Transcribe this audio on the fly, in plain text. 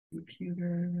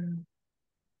Computer.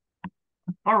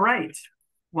 All right.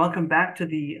 Welcome back to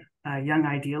the Young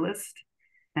Idealist.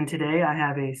 And today I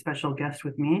have a special guest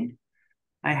with me.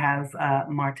 I have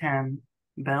Martijn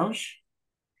Buijs.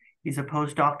 He's a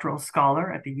postdoctoral scholar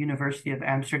at the University of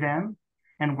Amsterdam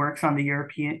and works on the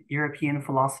European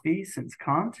philosophy since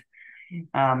Kant.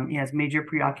 He has major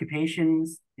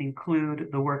preoccupations include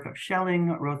the work of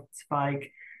Schelling, Rosenzweig,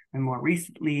 and more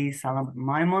recently, Salomon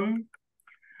Maimon.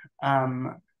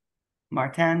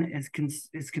 Martijn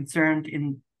is concerned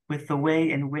with the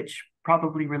way in which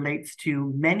probably relates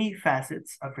to many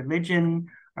facets of religion,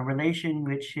 a relation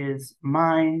which his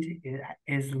mind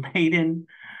is laden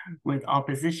with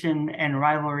opposition and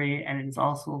rivalry, and is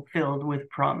also filled with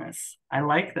promise. I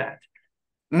like that.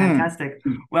 Fantastic.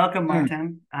 Welcome,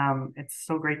 Martijn. It's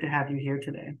so great to have you here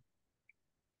today.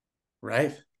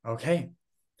 Right. Okay.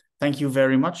 Thank you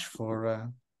very much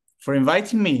for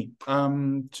inviting me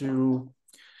to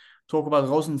talk about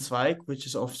Rosenzweig, which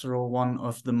is after all one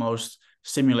of the most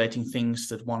stimulating things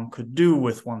that one could do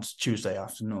with one's Tuesday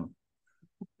afternoon.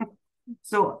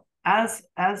 So I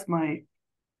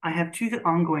have two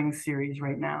ongoing series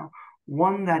right now.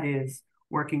 One that is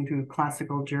working through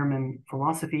classical German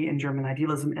philosophy and German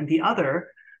idealism, and the other,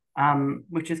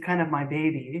 which is kind of my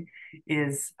baby,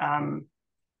 is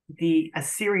a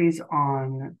series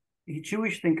on the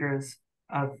Jewish thinkers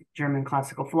of German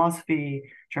classical philosophy,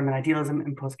 German idealism,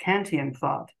 and post-Kantian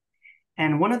thought.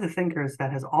 And one of the thinkers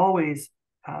that has always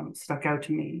stuck out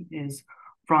to me is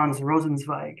Franz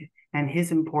Rosenzweig and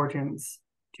his importance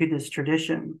to this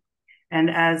tradition. And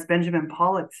as Benjamin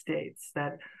Pollock states,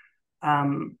 that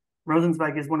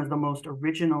Rosenzweig is one of the most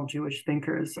original Jewish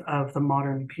thinkers of the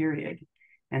modern period.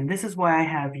 And this is why I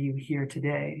have you here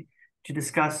today to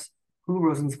discuss who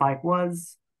Rosenzweig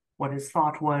was, what his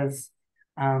thought was,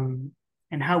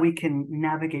 and how we can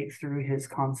navigate through his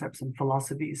concepts and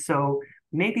philosophies. So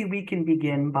maybe we can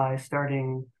begin by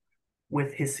starting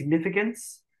with his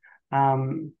significance,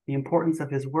 the importance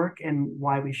of his work, and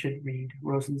why we should read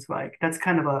Rosenzweig. That's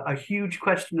kind of a huge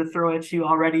question to throw at you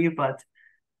already, but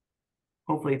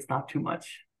hopefully it's not too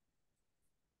much.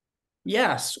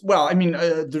 Yes. Well, I mean,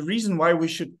 the reason why we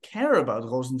should care about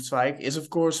Rosenzweig is, of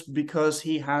course, because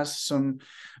he has some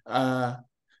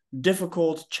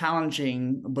difficult,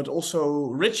 challenging, but also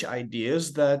rich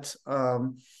ideas that,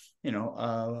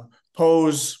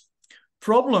 pose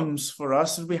problems for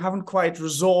us that we haven't quite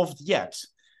resolved yet.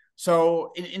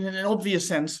 So in an obvious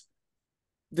sense,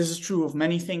 this is true of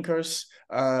many thinkers,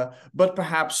 but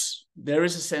perhaps there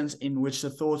is a sense in which the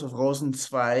thought of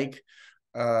Rosenzweig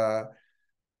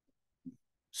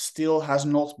still has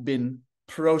not been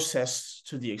processed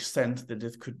to the extent that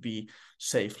it could be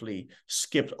safely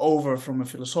skipped over from a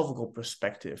philosophical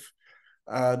perspective.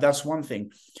 That's one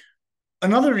thing.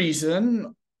 Another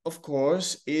reason, of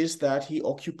course, is that he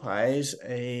occupies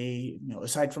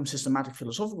aside from systematic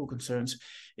philosophical concerns,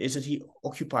 is that he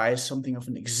occupies something of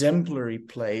an exemplary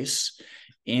place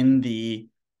in the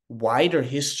wider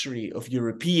history of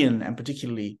European and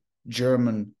particularly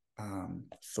German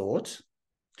thought.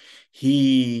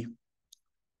 He,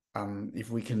 if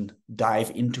we can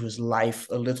dive into his life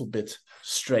a little bit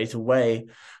straight away,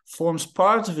 forms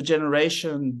part of a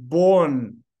generation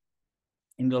born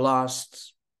in the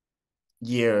last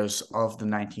years of the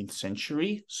 19th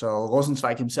century. So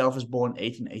Rosenzweig himself is born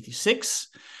 1886,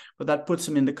 but that puts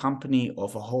him in the company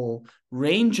of a whole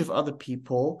range of other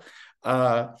people,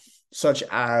 such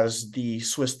as the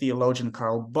Swiss theologian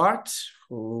Karl Barth,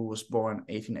 who was born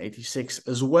 1886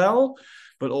 as well,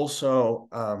 but also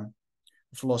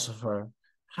philosopher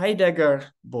Heidegger,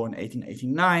 born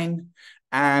 1889,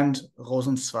 and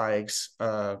Rosenzweig's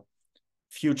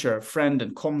future friend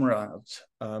and comrade,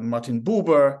 Martin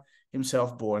Buber,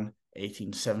 himself born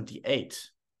 1878.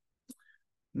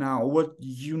 Now, what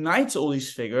unites all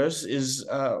these figures is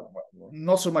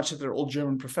not so much that they're all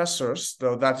German professors,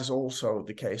 though that is also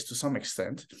the case to some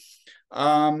extent,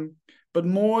 but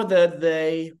more that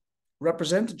they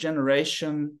represent a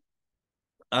generation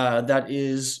that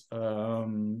is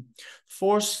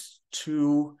forced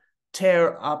to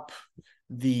tear up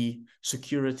the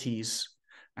securities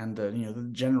and the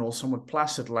general somewhat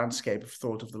placid landscape of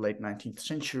thought of the late 19th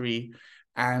century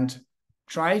and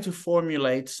try to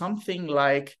formulate something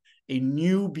like a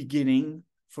new beginning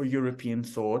for European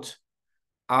thought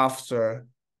after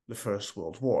the First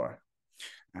World War.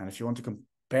 And if you want to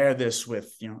compare this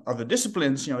with other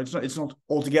disciplines, it's not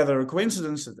altogether a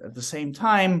coincidence that at the same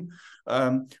time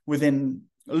within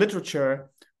literature,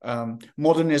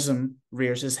 modernism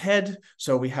rears its head.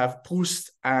 So we have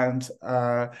Proust and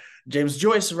James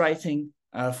Joyce writing,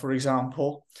 for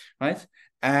example, right?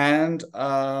 And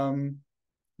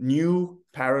new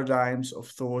paradigms of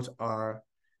thought are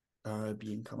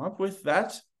being come up with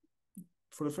that,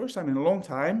 for the first time in a long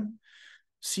time,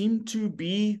 seem to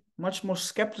be much more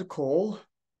skeptical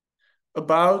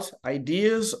about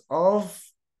ideas of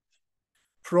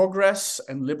progress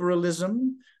and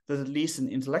liberalism that, at least in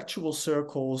intellectual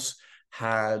circles,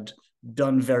 had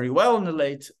done very well in the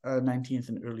late 19th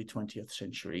and early 20th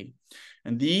century.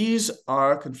 And these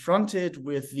are confronted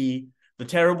with the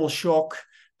terrible shock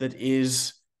that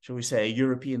is, shall we say,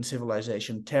 European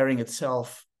civilization tearing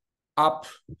itself up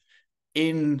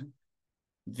in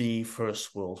the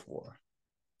First World War.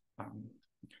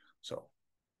 So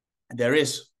there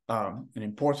is an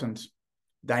important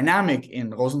dynamic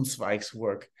in Rosenzweig's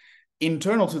work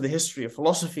internal to the history of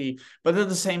philosophy, but at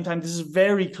the same time, this is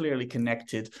very clearly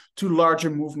connected to larger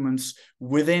movements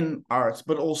within art,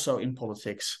 but also in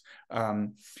politics,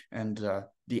 and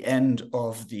the end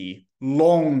of the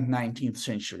long 19th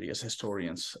century, as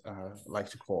historians like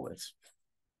to call it.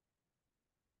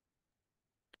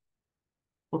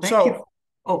 Well, thank you.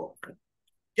 Oh.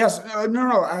 Yes, I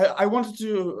wanted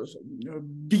to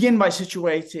begin by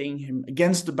situating him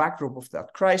against the backdrop of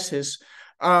that crisis.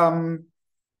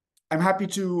 I'm happy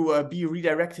to be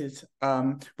redirected,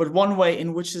 but one way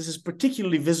in which this is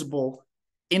particularly visible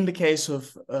in the case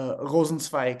of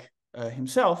Rosenzweig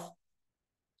himself.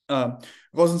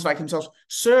 Rosenzweig himself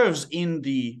serves in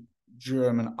the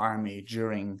German army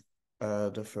during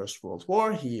the First World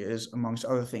War. He is, amongst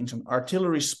other things, an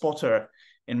artillery spotter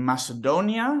in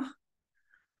Macedonia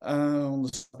on the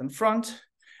southern front,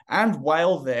 and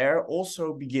while there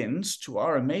also begins, to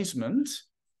our amazement,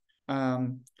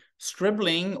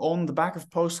 scribbling on the back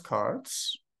of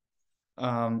postcards,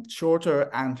 shorter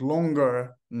and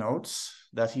longer notes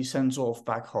that he sends off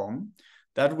back home,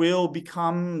 that will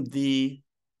become the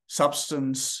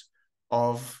substance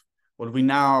of what we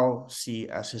now see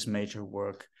as his major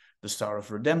work, The Star of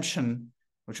Redemption,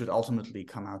 which would ultimately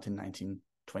come out in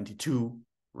 1922,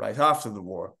 right after the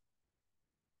war.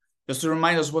 Just to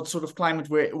remind us what sort of climate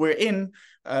we're in,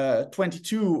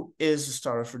 22 is The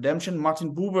Star of Redemption.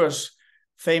 Martin Buber's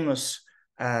famous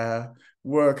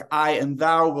work, I and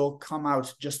Thou, will come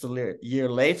out just a year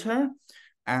later.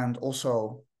 And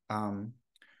also, in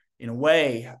a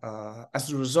way,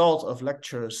 as a result of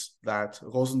lectures that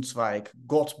Rosenzweig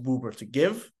got Buber to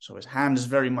give, so his hand is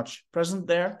very much present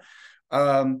there,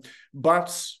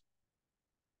 but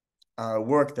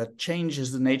work that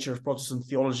changes the nature of Protestant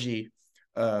theology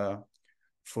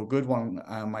for good, one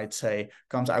might say,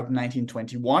 comes out in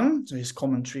 1921, so his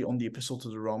commentary on the Epistle to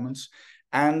the Romans,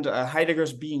 and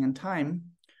Heidegger's Being and Time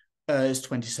is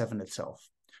 27 itself.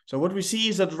 So what we see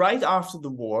is that right after the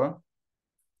war,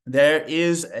 there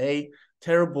is a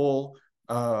terrible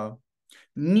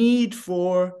need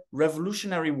for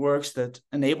revolutionary works that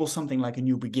enable something like a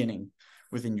new beginning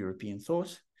within European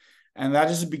thought. And that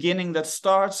is a beginning that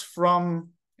starts from,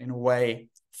 in a way,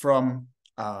 from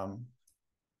the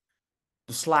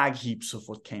slag heaps of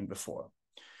what came before.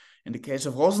 In the case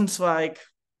of Rosenzweig,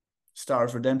 Star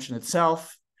of Redemption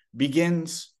itself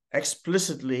begins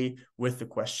explicitly with the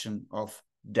question of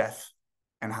death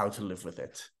and how to live with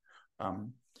it.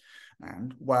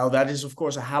 And while that is, of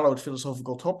course, a hallowed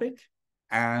philosophical topic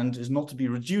and is not to be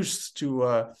reduced to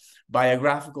a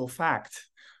biographical fact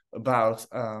about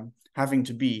having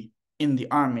to be in the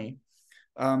army,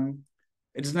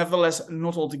 it is nevertheless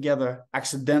not altogether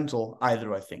accidental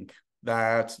either, I think,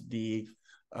 that the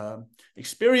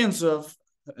experience of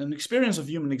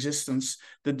human existence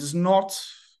that does not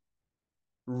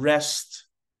rest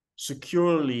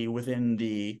securely within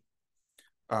the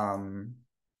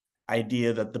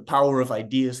idea that the power of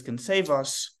ideas can save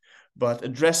us, but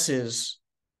addresses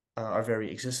our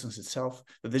very existence itself,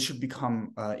 that this should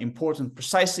become important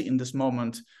precisely in this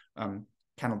moment,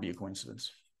 cannot be a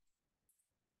coincidence.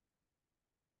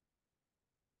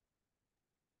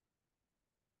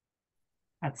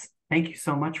 Thank you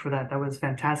so much for that. That was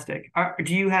fantastic.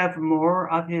 Do you have more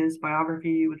of his biography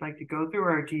you would like to go through,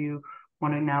 or do you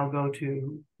want to now go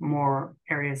to more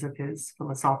areas of his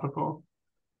philosophical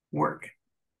work?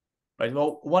 Right.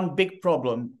 Well, one big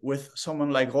problem with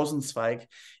someone like Rosenzweig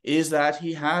is that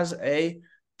he has a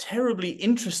terribly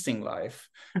interesting life.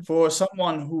 For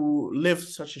someone who lived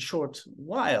such a short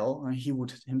while, he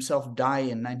would himself die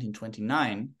in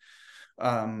 1929.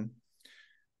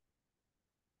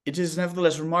 It is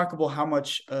nevertheless remarkable how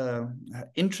much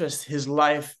interest his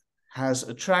life has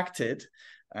attracted,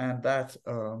 and that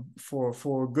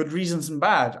for good reasons and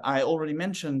bad. I already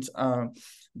mentioned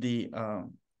the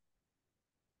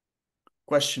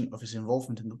question of his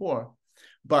involvement in the war,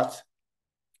 but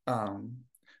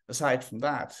aside from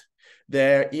that,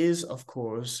 there is, of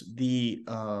course, the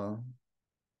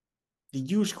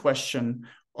huge question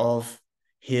of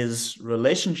his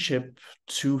relationship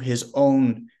to his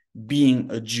own being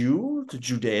a Jew, to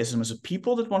Judaism as a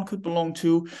people that one could belong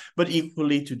to, but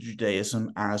equally to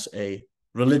Judaism as a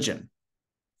religion.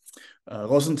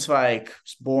 Rosenzweig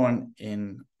was born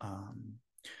in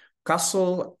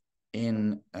Kassel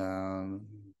in a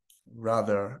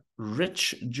rather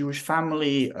rich Jewish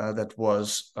family that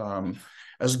was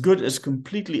as good as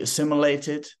completely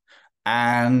assimilated,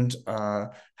 and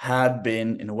had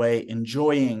been, in a way,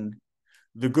 enjoying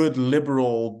the good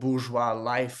liberal bourgeois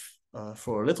life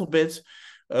for a little bit.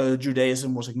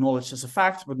 Judaism was acknowledged as a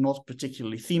fact, but not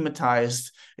particularly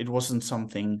thematized. It wasn't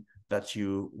something that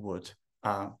you would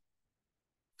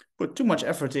put too much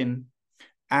effort in.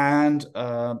 And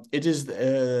it is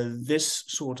this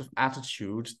sort of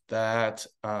attitude that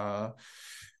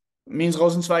means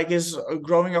Rosenzweig is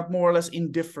growing up more or less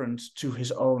indifferent to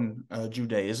his own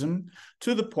Judaism,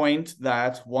 to the point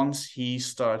that once he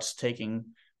starts taking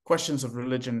questions of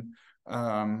religion,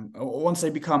 once they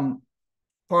become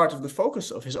part of the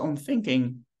focus of his own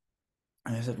thinking,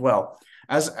 I said, well,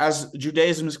 as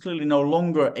Judaism is clearly no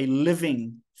longer a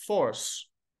living force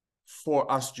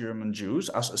for us German Jews,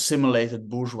 us assimilated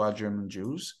bourgeois German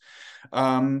Jews,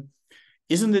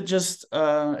 isn't it just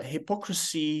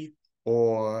hypocrisy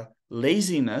or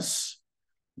laziness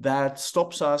that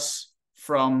stops us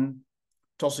from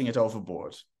tossing it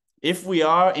overboard? If we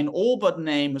are in all but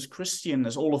name as Christian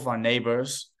as all of our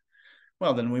neighbors,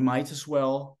 well, then we might as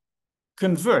well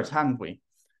convert, hadn't we?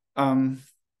 And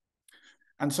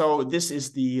so this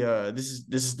is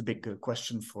the big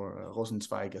question for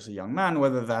Rosenzweig as a young man,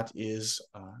 whether that is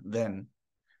then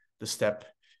the step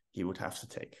he would have to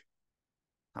take.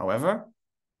 However,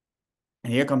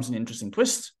 and here comes an interesting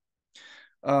twist.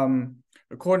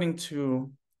 According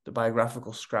to the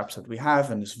biographical scraps that we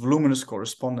have and this voluminous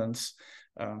correspondence,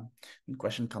 the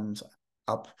question comes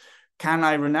up: can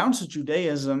I renounce a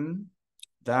Judaism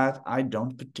that I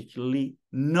don't particularly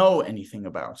know anything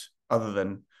about, other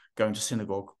than going to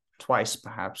synagogue twice,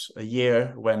 perhaps, a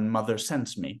year when mother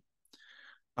sends me?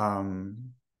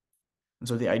 And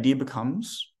so the idea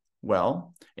becomes,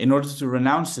 well, in order to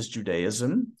renounce this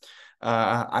Judaism,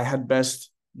 I had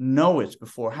best know it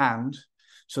beforehand,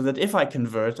 so that if I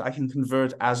convert, I can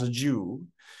convert as a Jew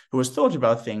who has thought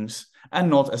about things and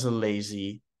not as a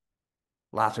lazy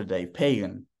latter-day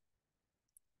pagan.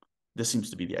 This seems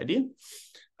to be the idea.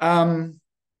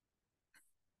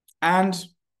 And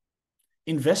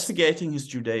investigating his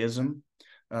Judaism,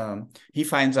 he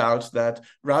finds out that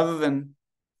rather than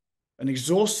an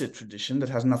exhausted tradition that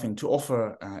has nothing to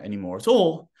offer anymore at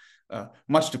all,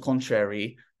 much to the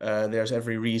contrary, there's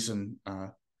every reason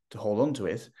to hold on to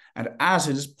it. And as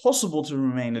it is possible to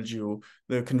remain a Jew,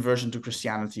 the conversion to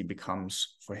Christianity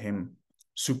becomes for him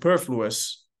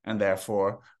superfluous, and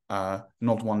therefore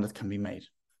not one that can be made.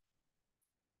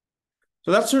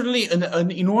 So that's certainly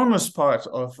an enormous part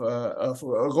of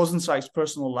Rosenzweig's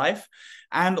personal life,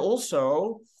 and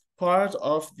also part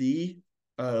of the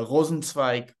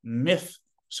Rosenzweig myth,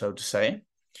 so to say.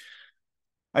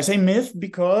 I say myth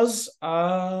because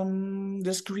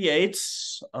this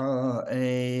creates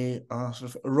a sort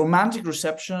of romantic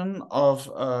reception of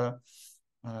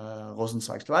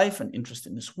Rosenzweig's life and interest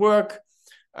in his work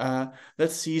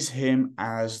that sees him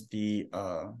as the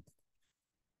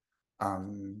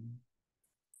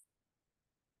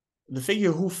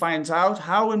figure who finds out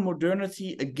how in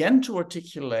modernity again to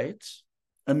articulate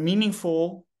a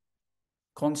meaningful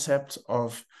concept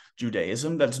of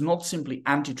Judaism that's not simply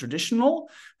anti-traditional,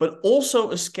 but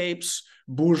also escapes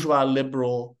bourgeois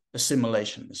liberal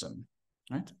assimilationism,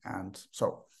 right? And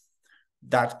so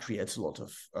that creates a lot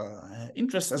of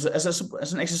interest as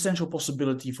an existential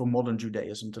possibility for modern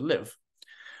Judaism to live.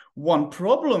 One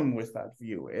problem with that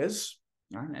view is,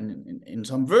 and in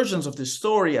some versions of this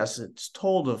story, as it's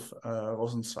told of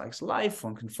Rosenzweig's life,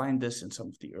 one can find this in some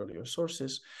of the earlier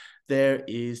sources, there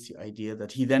is the idea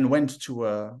that he then went to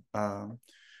a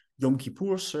Yom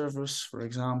Kippur service, for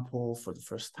example, for the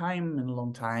first time in a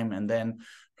long time, and then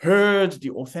heard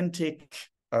the authentic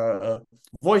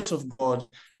voice of God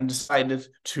and decided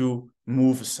to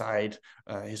move aside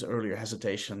his earlier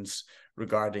hesitations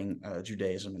regarding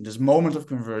Judaism. And this moment of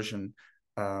conversion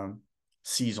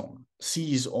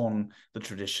seize on the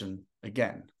tradition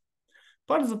again.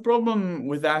 Part of the problem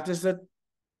with that is that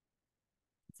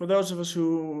for those of us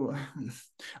who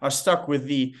are stuck with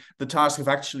the task of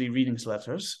actually reading his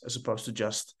letters, as opposed to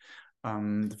just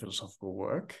the philosophical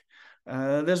work,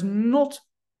 there's not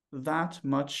that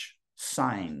much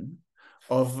sign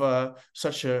of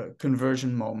such a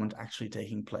conversion moment actually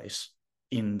taking place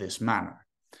in this manner.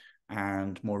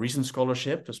 And more recent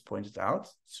scholarship has pointed out,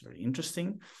 it's very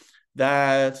interesting,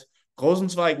 that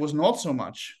Rosenzweig was not so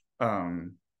much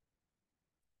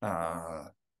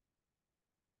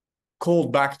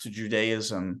called back to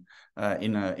Judaism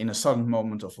in a sudden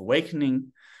moment of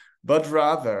awakening, but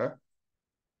rather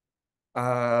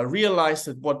realized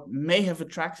that what may have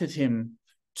attracted him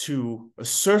to a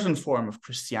certain form of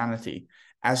Christianity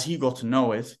as he got to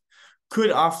know it could,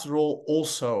 after all,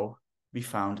 also be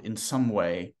found in some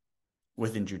way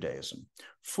within Judaism,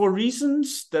 for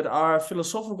reasons that are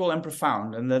philosophical and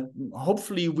profound, and that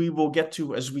hopefully we will get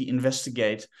to as we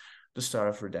investigate the Star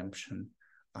of Redemption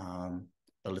a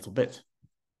little bit.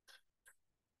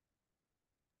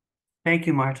 Thank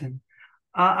you, Martin.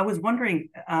 I was wondering,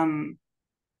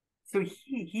 so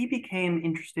he became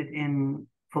interested in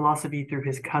philosophy through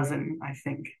his cousin, I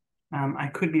think. I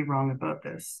could be wrong about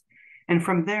this. And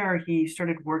from there, he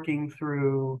started working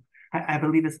through, I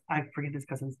believe I forget his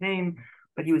cousin's name,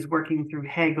 but he was working through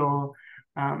Hegel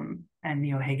and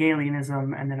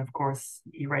Hegelianism. And then, of course,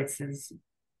 he writes his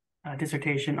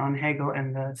dissertation on Hegel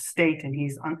and the state, and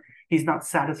he's not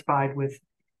satisfied with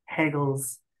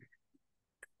Hegel's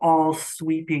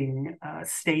all-sweeping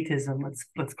statism.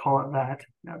 Let's call it that.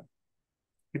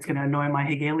 It's going to annoy my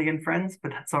Hegelian friends,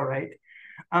 but that's all right.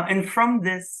 And from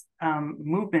this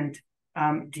movement,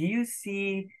 do you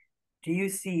see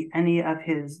any of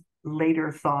his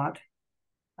later thought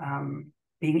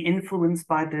being influenced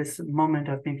by this moment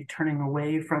of maybe turning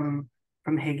away from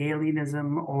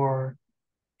Hegelianism, or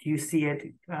do you see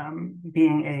it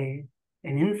being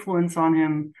an influence on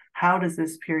him? How does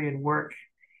this period work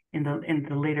in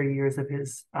the later years of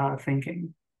his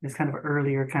thinking? This kind of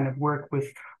earlier kind of work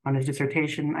on his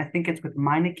dissertation. I think it's with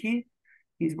Meineke.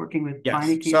 He's working with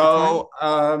Meineke. So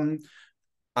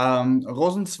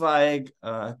Rosenzweig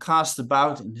cast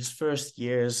about in his first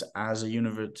years as a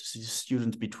university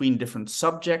student between different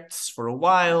subjects for a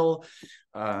while.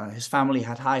 His family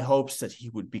had high hopes that he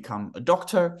would become a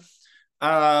doctor,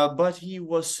 but he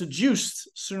was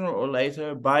seduced sooner or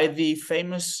later by the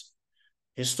famous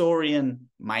historian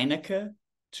Meineke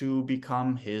to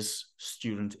become his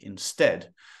student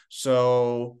instead.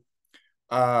 So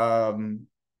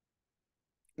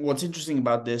what's interesting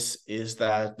about this is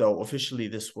that though officially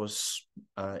this was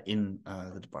in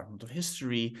the Department of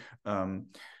History,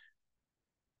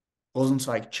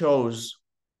 Rosenzweig chose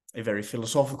a very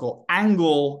philosophical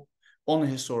angle on a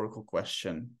historical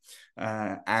question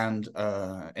and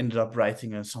ended up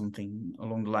writing something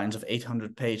along the lines of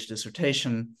 800-page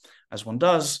dissertation, as one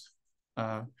does,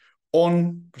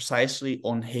 precisely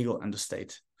on Hegel and the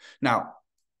state. Now,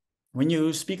 when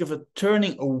you speak of a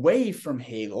turning away from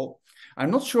Hegel, I'm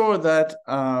not sure that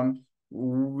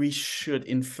we should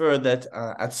infer that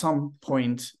at some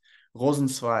point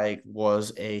Rosenzweig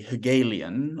was a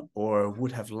Hegelian or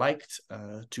would have liked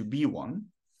to be one.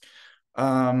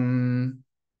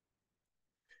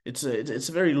 It's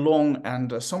a very long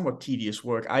and somewhat tedious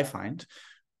work, I find,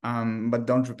 but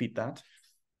don't repeat that,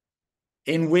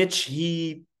 in which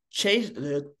he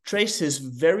traces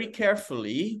very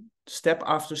carefully, step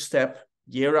after step,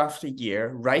 year after year,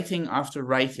 writing after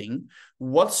writing,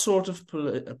 what sort of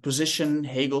position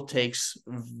Hegel takes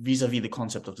vis-a-vis the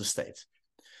concept of the state.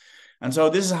 And so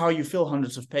this is how you fill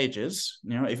hundreds of pages.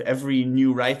 If every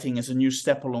new writing is a new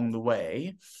step along the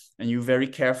way, and you very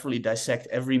carefully dissect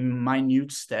every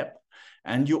minute step,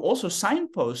 and you also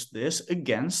signpost this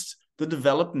against the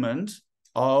development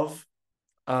of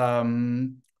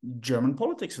German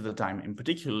politics at the time, in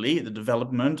particularly the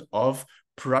development of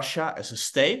Prussia as a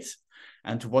state,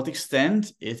 and to what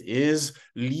extent it is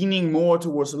leaning more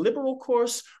towards a liberal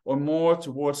course or more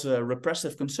towards a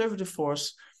repressive conservative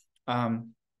course.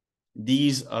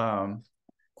 These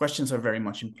questions are very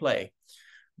much in play.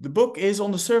 The book is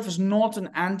on the surface not an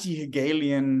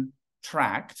anti-Hegelian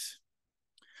tract.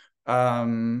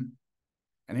 And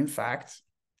in fact,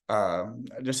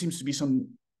 there seems to be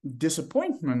some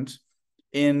disappointment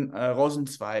in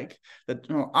Rosenzweig that,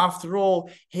 after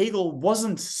all, Hegel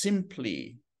wasn't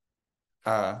simply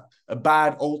a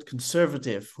bad old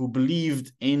conservative who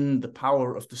believed in the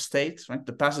power of the state, right?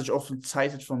 The passage often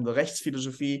cited from the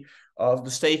Rechtsphilosophie of the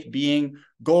state being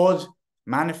God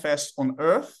manifest on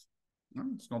earth.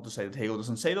 It's not to say that Hegel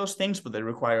doesn't say those things, but they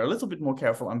require a little bit more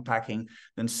careful unpacking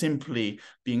than simply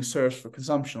being served for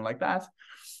consumption like that.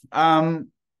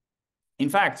 In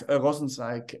fact,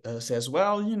 Rosenzweig says,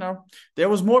 well, there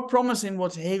was more promise in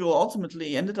what Hegel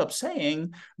ultimately ended up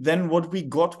saying than what we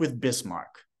got with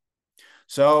Bismarck.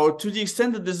 So to the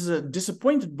extent that this is a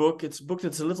disappointed book, it's a book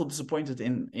that's a little disappointed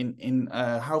in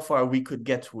how far we could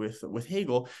get with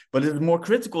Hegel, but it's more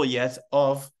critical yet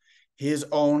of his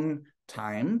own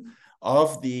time,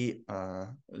 of the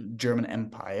German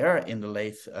Empire in the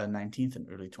late 19th and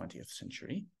early 20th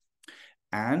century.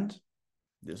 And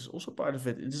this is also part of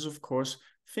it. It is, of course,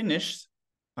 finished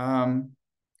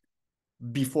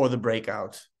before the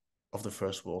breakout of the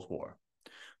First World War.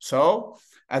 So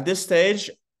at this stage,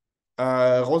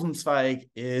 Rosenzweig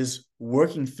is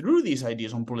working through these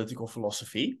ideas on political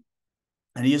philosophy,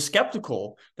 and he is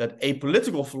skeptical that a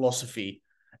political philosophy,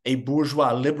 a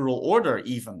bourgeois liberal order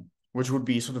even, which would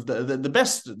be sort of the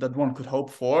best that one could hope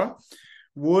for,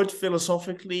 would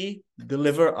philosophically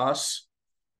deliver us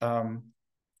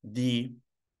the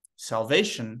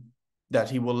salvation that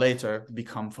he will later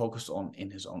become focused on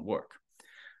in his own work.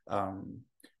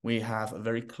 We have a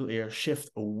very clear shift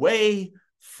away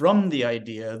from the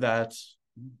idea that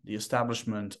the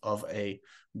establishment of a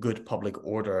good public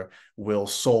order will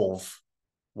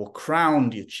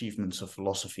crown the achievements of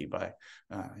philosophy by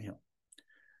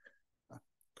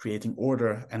creating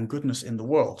order and goodness in the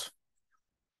world.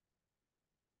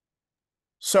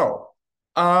 So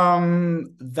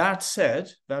that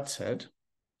said,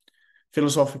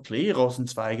 philosophically,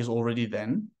 Rosenzweig is already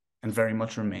then, and very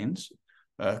much remains,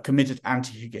 committed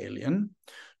anti-Hegelian,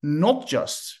 not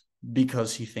just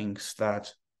because he thinks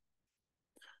that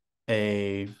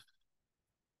a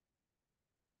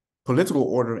political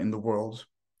order in the world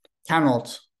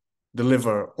cannot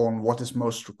deliver on what is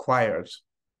most required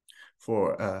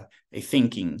for a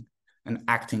thinking and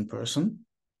acting person,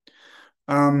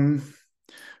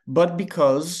 but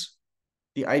because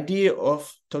the idea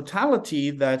of totality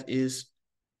that is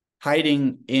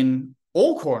hiding in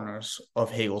all corners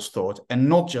of Hegel's thought, and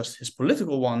not just his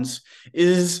political ones,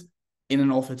 is in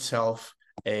and of itself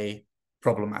a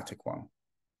problematic one.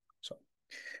 So,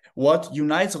 what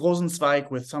unites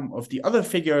Rosenzweig with some of the other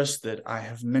figures that I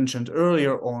have mentioned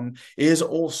earlier on is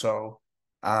also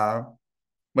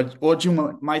what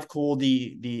you might call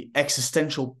the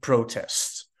existential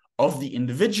protest of the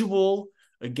individual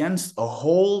against a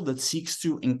whole that seeks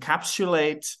to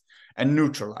encapsulate and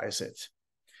neutralize it.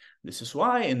 This is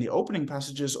why in the opening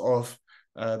passages of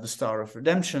the Star of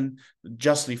Redemption, the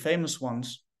justly famous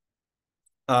ones,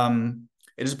 it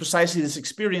is precisely this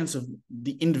experience of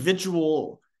the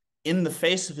individual in the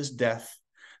face of his death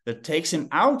that takes him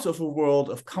out of a world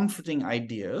of comforting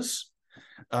ideas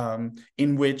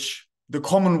in which the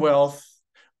Commonwealth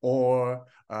or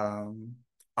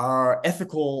our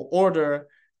ethical order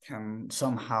can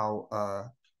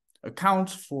somehow account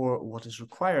for what is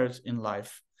required in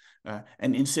life,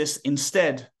 and insist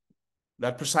instead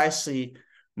that precisely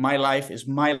my life is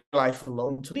my life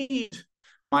alone to lead,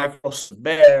 my cross to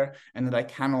bear, and that I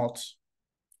cannot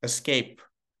escape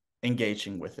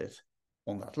engaging with it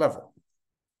on that level.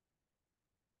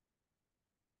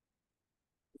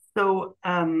 So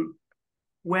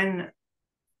when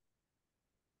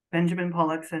Benjamin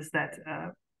Pollock says that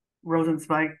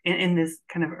Rosenzweig in this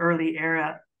kind of early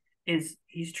era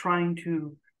he's trying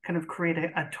to kind of create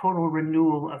a total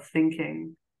renewal of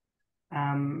thinking.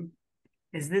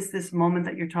 Is this moment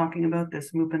that you're talking about,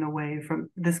 this movement away from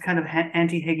this kind of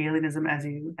anti-Hegelianism as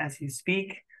you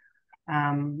speak?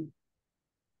 We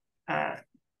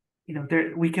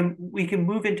can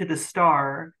move into the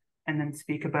Star and then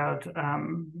speak about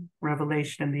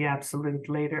Revelation and the Absolute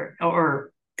later,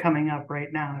 or coming up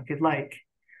right now if you'd like.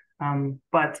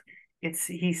 But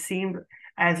he seemed,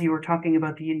 as you were talking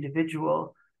about the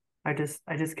individual, I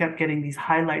just kept getting these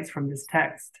highlights from this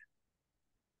text.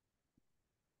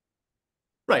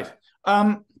 Right.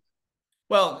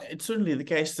 Well, it's certainly the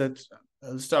case that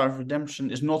The Star of Redemption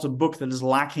is not a book that is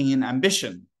lacking in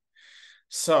ambition.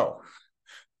 So,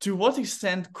 to what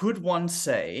extent could one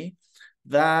say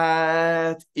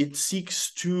that it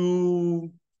seeks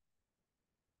to,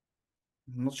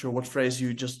 I'm not sure what phrase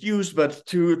you just used, but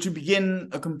to begin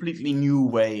a completely new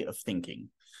way of thinking?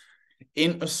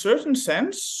 In a certain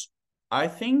sense, I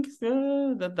think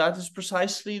that is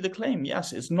precisely the claim.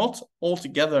 Yes, it's not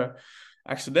altogether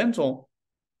accidental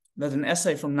that an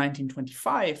essay from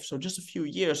 1925, so just a few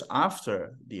years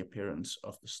after the appearance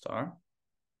of the Star,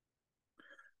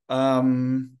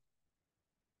 and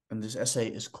this essay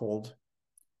is called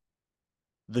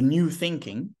The New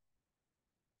Thinking.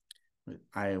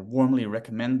 I warmly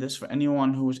recommend this for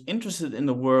anyone who is interested in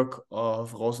the work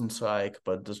of Rosenzweig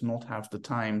but does not have the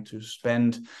time to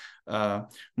spend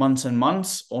months and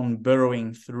months on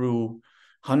burrowing through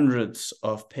hundreds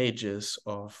of pages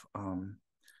of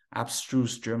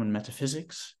abstruse German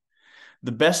metaphysics.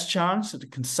 The best chance at a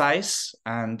concise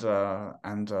and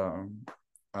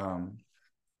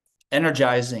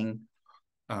energizing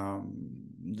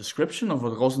description of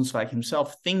what Rosenzweig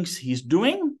himself thinks he's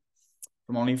doing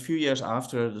from only a few years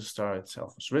after the Star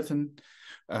itself was written,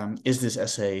 is this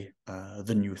essay,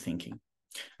 The New Thinking.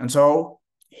 And so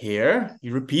here he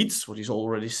repeats what he's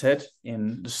already said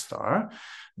in the Star,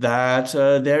 that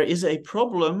there is a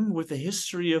problem with the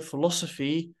history of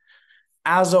philosophy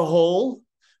as a whole,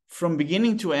 from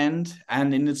beginning to end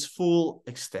and in its full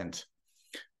extent.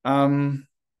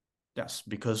 Yes,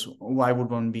 because why would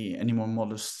one be any more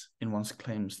modest in one's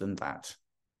claims than that?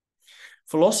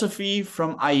 Philosophy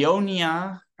from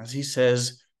Ionia, as he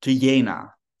says, to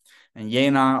Jena. And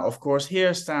Jena, of course,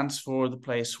 here stands for the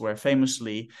place where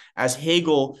famously, as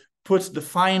Hegel put the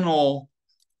final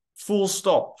full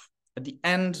stop at the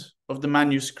end of the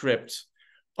manuscript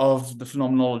of the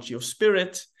Phenomenology of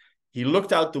Spirit, he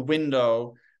looked out the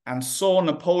window and saw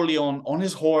Napoleon on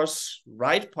his horse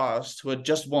ride past, who had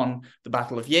just won the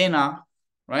Battle of Jena,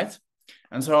 right?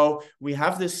 And so we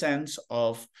have this sense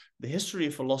of the history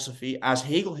of philosophy, as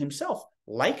Hegel himself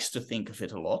likes to think of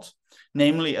it a lot,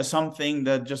 namely as something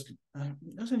that just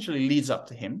essentially leads up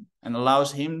to him and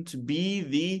allows him to be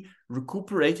the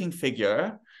recuperating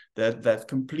figure that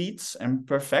completes and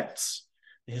perfects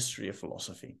the history of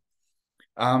philosophy.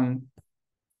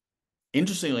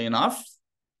 Interestingly enough,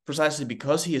 precisely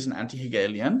because he is an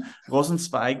anti-Hegelian,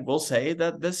 Rosenzweig will say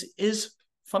that this is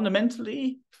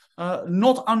fundamentally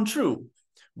not untrue,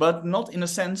 but not in a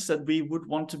sense that we would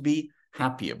want to be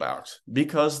happy about,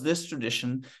 because this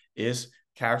tradition is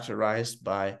characterized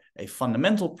by a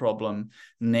fundamental problem,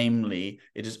 namely,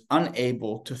 it is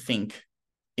unable to think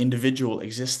individual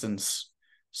existence,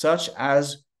 such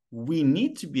as we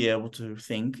need to be able to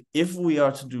think if we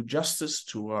are to do justice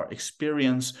to our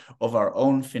experience of our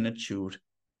own finitude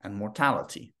and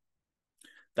mortality.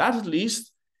 That, at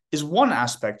least, is one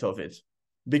aspect of it,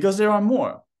 because there are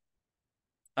more.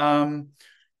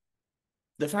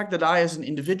 The fact that I, as an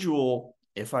individual,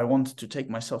 if I want to take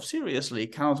myself seriously,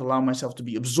 cannot allow myself to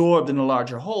be absorbed in a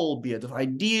larger whole, be it of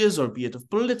ideas or be it of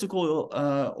political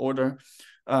order,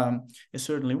 is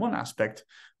certainly one aspect.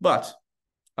 But,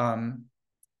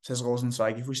 says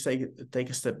Rosenzweig, if we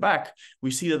take a step back, we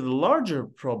see that the larger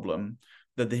problem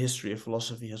that the history of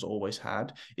philosophy has always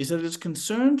had is that it's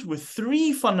concerned with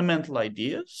three fundamental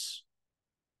ideas,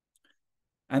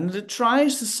 and it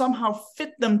tries to somehow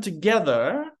fit them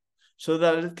together so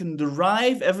that it can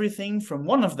derive everything from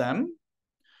one of them,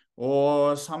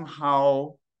 or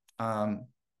somehow,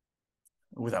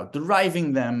 without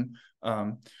deriving them,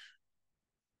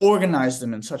 organize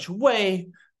them in such a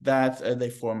way that they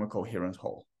form a coherent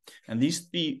whole. And these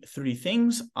three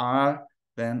things are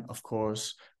then, of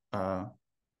course, the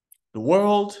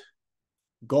world,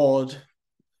 God,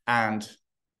 and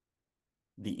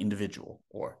the individual,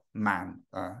 or man,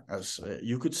 as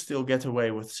you could still get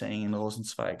away with saying in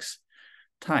Rosenzweig's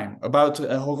time. About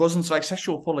Rosenzweig's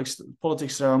sexual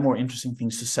politics, there are more interesting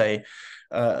things to say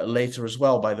later as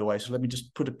well, by the way. So let me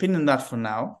just put a pin in that for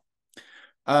now.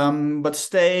 But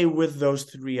stay with those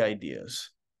three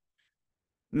ideas.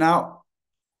 Now,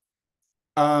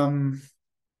 the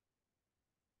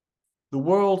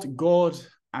world, God,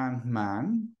 and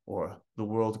man, or the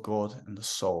world, God, and the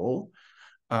soul,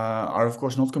 are of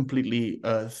course not completely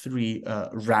three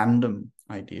random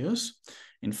ideas.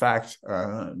 In fact,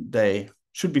 they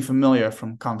should be familiar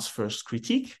from Kant's first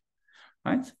critique,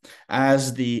 right?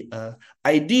 As the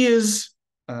ideas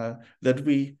that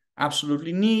we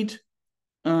absolutely need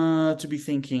to be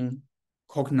thinking,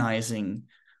 cognizing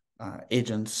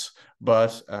agents,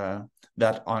 but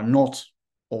that are not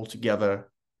altogether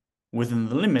within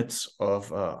the limits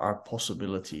of our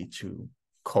possibility to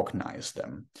cognize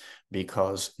them,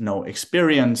 because no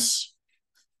experience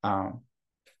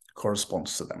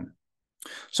corresponds to them.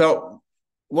 So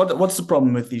what's the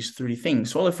problem with these three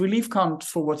things? Well, if we leave Kant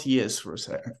for what he is for a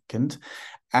second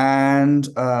and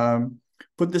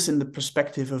put this in the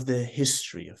perspective of the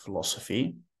history of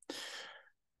philosophy,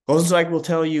 Rosenzweig will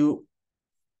tell you,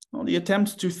 well, the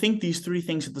attempt to think these three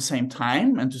things at the same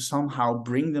time and to somehow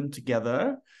bring them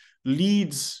together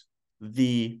leads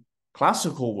the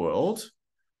classical world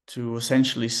to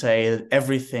essentially say that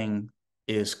everything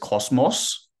is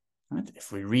cosmos. Right?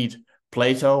 If we read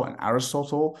Plato and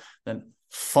Aristotle, then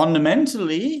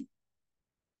fundamentally,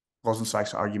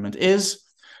 Rosenzweig's argument is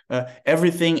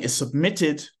everything is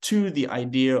submitted to the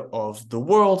idea of the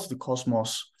world, the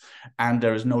cosmos, and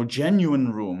there is no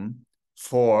genuine room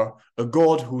for a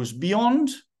God who is beyond,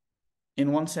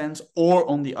 in one sense, or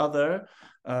on the other,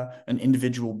 an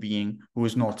individual being who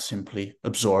is not simply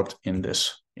absorbed in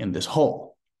this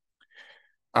whole.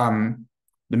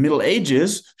 The Middle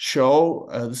Ages show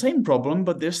the same problem,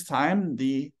 but this time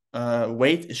the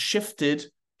weight is shifted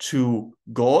to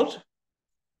God.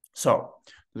 So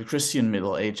the Christian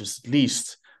Middle Ages, at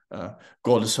least,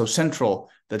 God is so central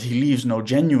that he leaves no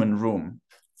genuine room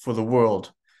for the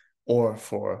world or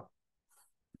for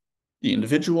the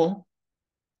individual.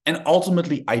 And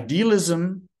ultimately,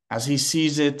 idealism, as he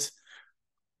sees it,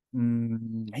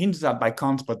 hinted at by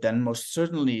Kant, but then most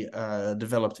certainly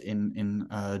developed in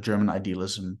German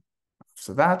idealism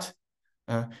after that,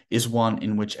 is one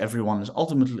in which everything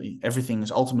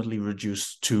is ultimately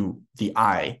reduced to the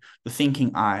I, the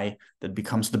thinking I that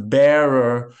becomes the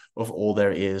bearer of all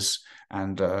there is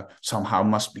and somehow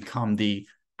must become the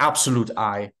absolute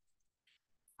I.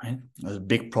 Right? It's a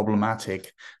big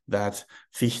problematic that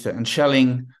Fichte and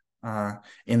Schelling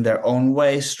in their own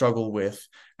way struggle with,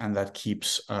 and that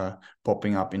keeps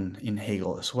popping up in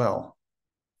Hegel as well.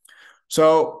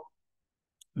 So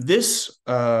this,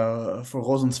 for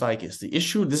Rosenzweig, is the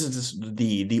issue. This is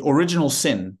the original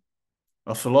sin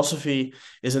of philosophy,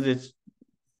 is that it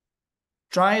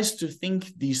tries to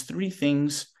think these three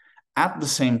things at the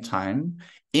same time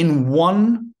in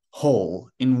one whole,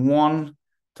 in one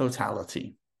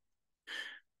totality.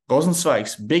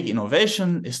 Rosenzweig's big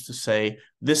innovation is to say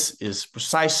this is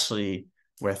precisely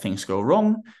where things go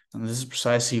wrong, and this is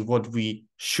precisely what we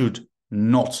should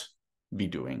not be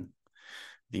doing.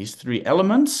 These three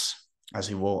elements, as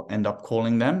he will end up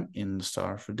calling them in the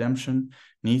Star of Redemption,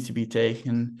 need to be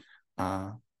taken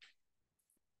in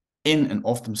and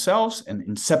of themselves and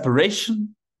in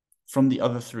separation from the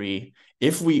other three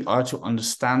if we are to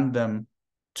understand them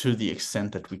to the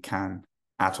extent that we can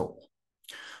at all.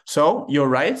 So you're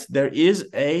right, there is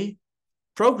a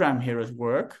program here at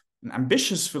work, an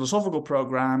ambitious philosophical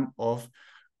program of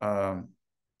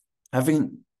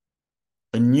having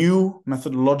a new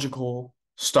methodological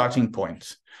starting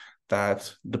point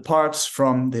that departs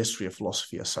from the history of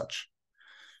philosophy as such.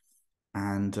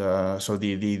 And so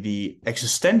the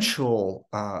existential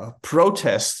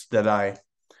protest that I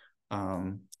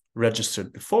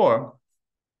registered before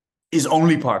is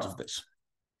only part of this.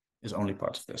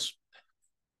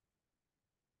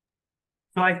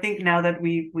 So I think now that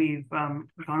we've gone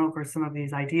over some of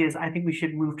these ideas, I think we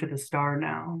should move to the Star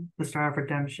now, the Star of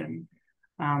Redemption.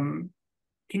 Can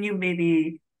you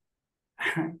maybe,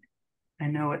 I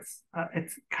know it's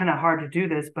kind of hard to do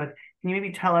this, but can you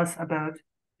maybe tell us about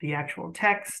the actual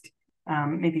text,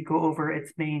 maybe go over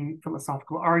its main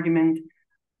philosophical argument,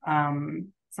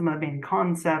 some of the main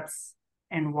concepts,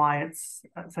 and why it's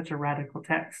such a radical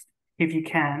text, if you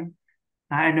can.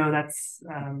 I know that's,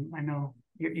 I know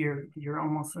you're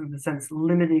almost in a sense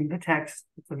limiting the text.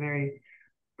 It's a very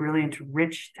brilliant,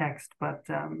 rich text, but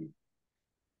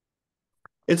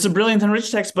it's a brilliant and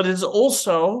rich text, but it's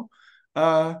also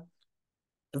a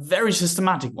very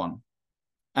systematic one.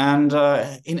 And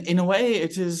in a way,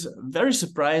 it is very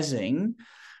surprising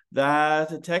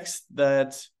that a text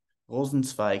that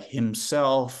Rosenzweig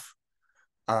himself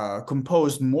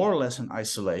composed more or less in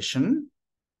isolation,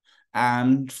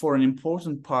 and for an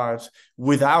important part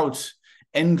without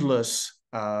endless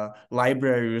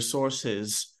library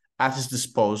resources at his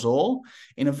disposal,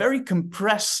 in a very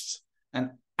compressed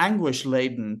and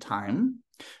anguish-laden time,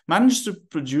 managed to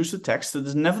produce a text that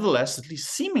is nevertheless, at least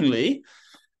seemingly,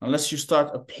 unless you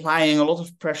start applying a lot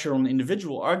of pressure on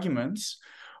individual arguments,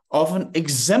 of an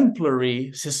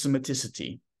exemplary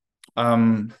systematicity.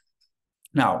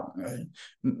 Now,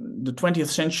 the 20th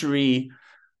century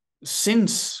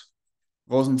since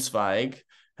Rosenzweig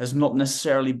has not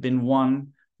necessarily been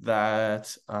one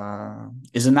that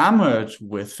is enamored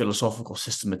with philosophical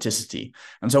systematicity.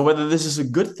 And so whether this is a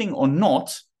good thing or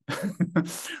not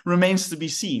remains to be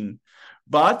seen.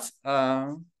 But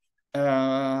I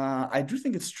do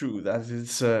think it's true that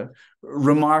it's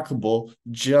remarkable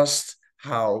just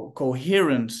how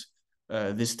coherent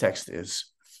this text is.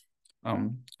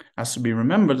 Has to be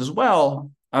remembered as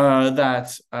well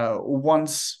that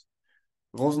once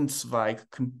Rosenzweig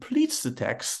completes the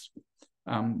text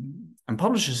and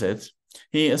publishes it,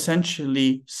 he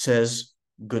essentially says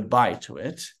goodbye to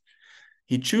it.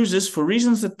 He chooses, for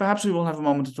reasons that perhaps we will have a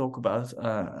moment to talk about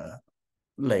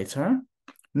later,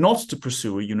 not to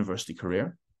pursue a university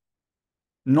career,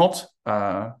 not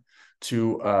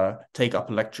to take up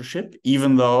a lectureship,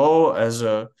 even though as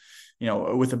a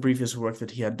with the previous work that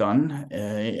he had done,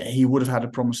 he would have had a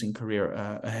promising career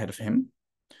ahead of him.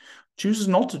 Chooses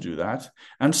not to do that.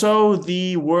 And so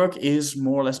the work is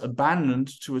more or less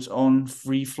abandoned to its own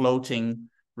free-floating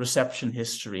reception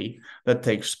history that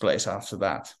takes place after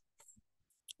that.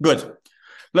 Good.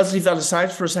 Let's leave that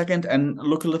aside for a second and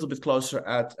look a little bit closer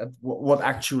at what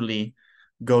actually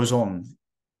goes on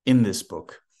in this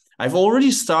book. I've already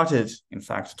started, in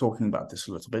fact, talking about this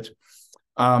a little bit.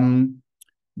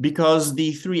 Because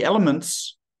the three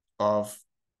elements of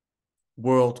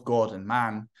world, God, and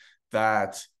man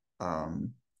that I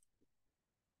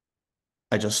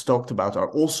just talked about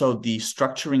are also the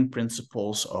structuring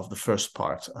principles of the first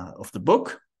part of the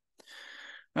book.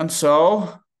 And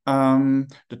so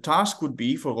the task would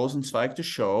be for Rosenzweig to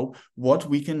show what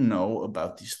we can know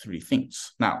about these three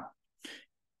things. Now,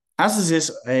 as this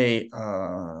is a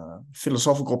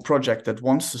philosophical project that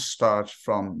wants to start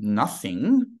from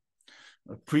nothing,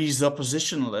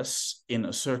 presuppositionless in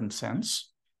a certain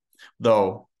sense,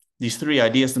 though these three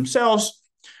ideas themselves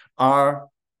are,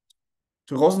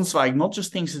 to Rosenzweig, not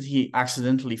just things that he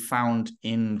accidentally found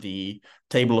in the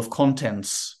table of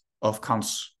contents of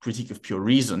Kant's Critique of Pure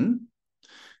Reason.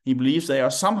 He believes they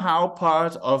are somehow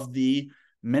part of the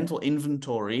mental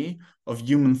inventory of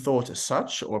human thought as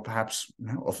such, or perhaps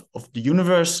of the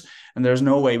universe, and there's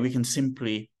no way we can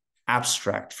simply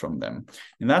abstract from them.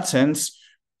 In that sense,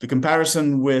 the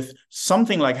comparison with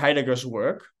something like Heidegger's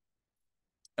work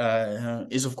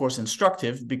is, of course,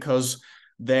 instructive, because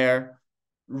they're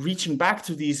reaching back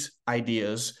to these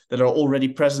ideas that are already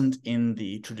present in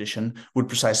the tradition would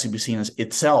precisely be seen as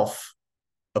itself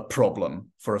a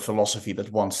problem for a philosophy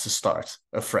that wants to start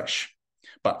afresh.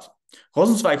 But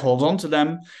Rosenzweig holds on to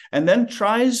them and then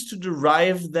tries to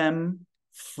derive them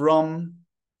from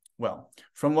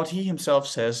what he himself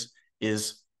says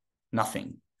is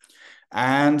nothing.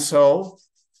 And so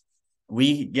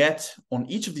we get on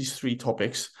each of these three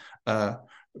topics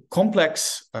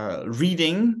complex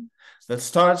reading that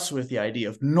starts with the idea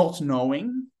of not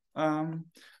knowing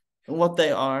what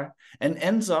they are, and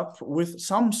ends up with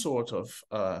some sort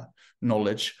of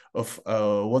knowledge of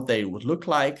what they would look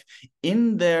like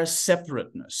in their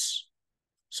separateness.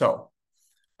 So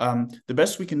the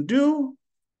best we can do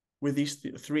with these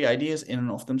three ideas in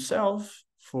and of themselves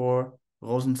for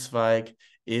Rosenzweig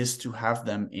is to have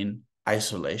them in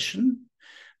isolation,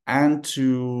 and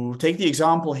to take the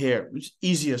example here, which is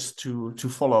easiest to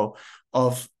follow,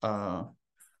 of the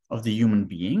human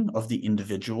being, of the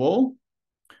individual.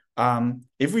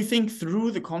 If we think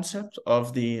through the concept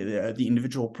of the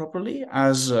individual properly,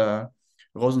 as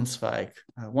Rosenzweig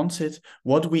wants it,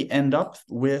 what we end up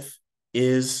with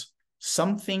is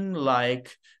something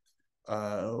like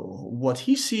what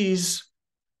he sees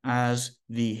as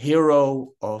the hero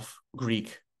of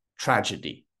Greek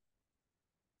tragedy.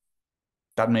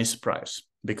 That may surprise,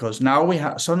 because now we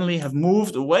suddenly have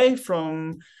moved away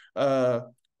from a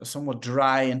somewhat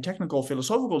dry and technical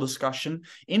philosophical discussion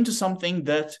into something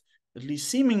that, at least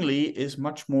seemingly, is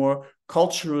much more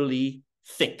culturally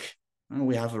thick. And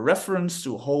we have a reference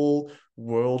to a whole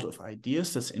world of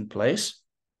ideas that's in place.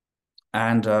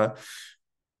 And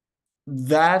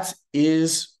that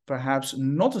is perhaps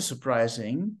not as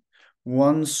surprising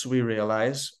once we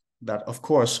realize that, of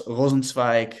course,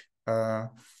 Rosenzweig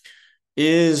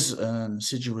is an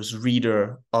assiduous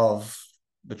reader of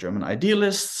the German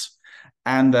idealists,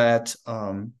 and that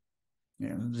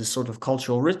this sort of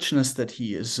cultural richness that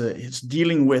he is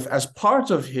dealing with as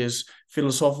part of his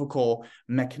philosophical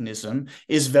mechanism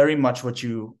is very much what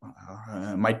you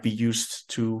might be used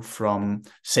to from,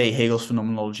 say, Hegel's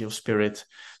Phenomenology of Spirit,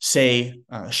 say,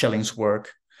 Schelling's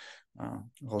work.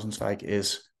 Rosenzweig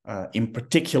is, in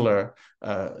particular,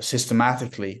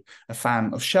 systematically a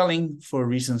fan of Schelling for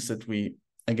reasons that we,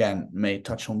 again, may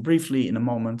touch on briefly in a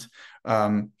moment.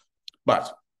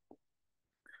 But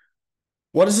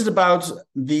what is it about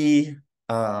the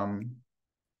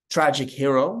tragic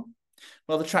hero?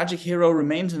 Well, the tragic hero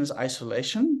remains in his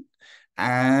isolation,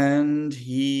 and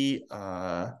he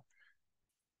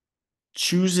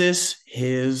chooses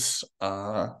his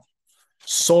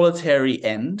solitary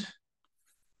end.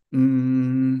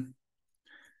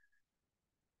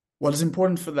 What is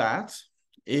important for that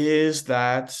is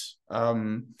that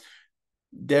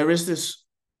there is this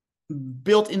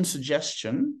built-in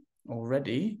suggestion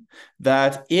already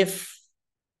that if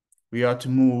we are to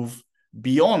move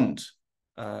beyond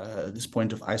this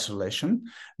point of isolation,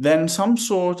 then some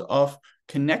sort of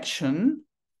connection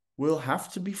will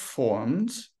have to be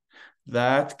formed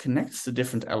that connects the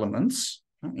different elements,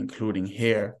 including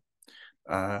here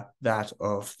that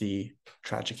of the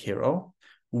tragic hero,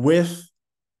 with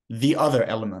the other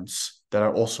elements that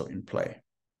are also in play.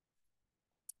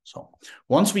 So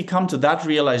once we come to that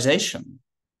realization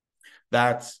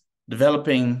that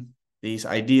developing these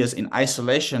ideas in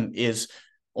isolation is,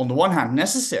 on the one hand,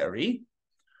 necessary,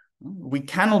 we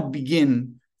cannot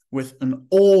begin with an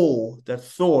all that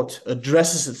thought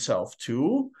addresses itself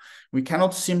to. We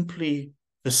cannot simply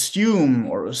assume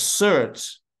or assert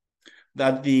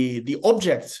that the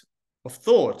object of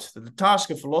thought, that the task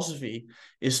of philosophy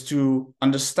is to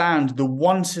understand the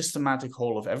one systematic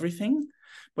whole of everything,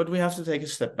 but we have to take a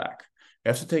step back. We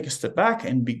have to take a step back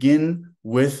and begin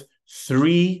with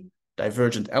three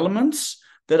divergent elements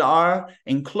that are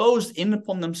enclosed in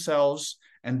upon themselves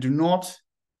and do not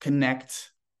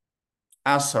connect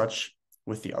as such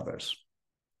with the others.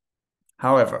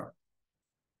 However,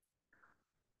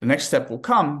 the next step will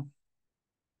come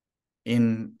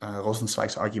in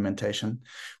Rosenzweig's argumentation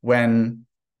when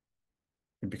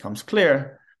it becomes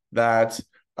clear that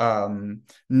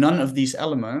none of these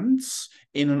elements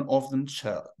in and of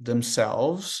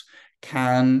themselves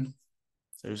can,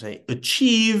 so to say,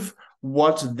 achieve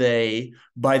what they,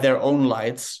 by their own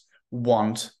lights,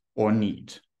 want or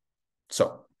need.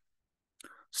 So,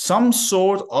 some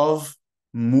sort of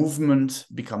movement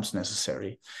becomes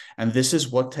necessary. And this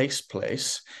is what takes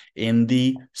place in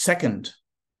the second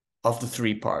of the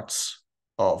three parts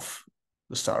of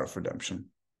the Star of Redemption,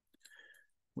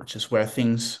 which is where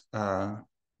things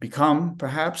become,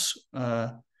 perhaps,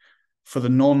 for the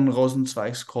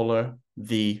non-Rosenzweig scholar,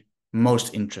 the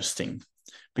most interesting.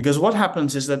 Because what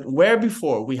happens is that where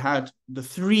before we had the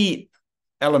three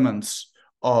elements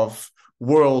of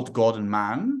world, God, and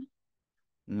man,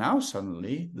 now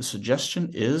suddenly the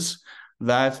suggestion is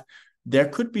that there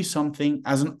could be something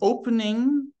as an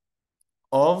opening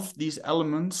of these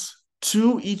elements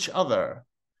to each other,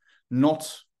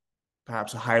 not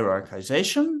perhaps a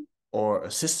hierarchization or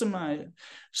a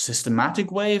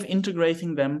systematic way of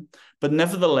integrating them, but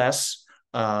nevertheless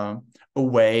a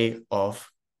way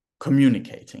of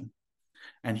communicating.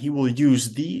 And he will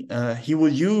use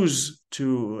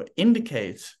to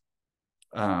indicate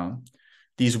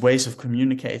these ways of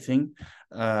communicating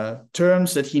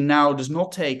terms that he now does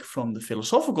not take from the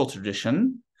philosophical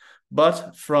tradition,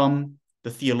 but from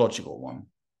the theological one.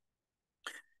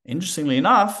 Interestingly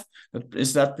enough,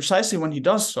 is that precisely when he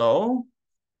does so,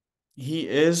 he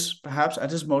is perhaps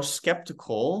at his most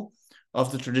skeptical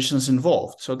of the traditions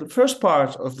involved. So the first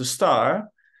part of the Star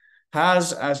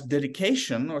has as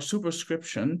dedication or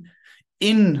superscription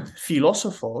in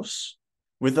philosophos,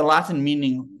 with the Latin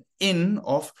meaning in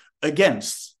of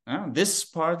against. This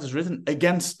part is written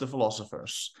against the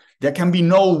philosophers. There can be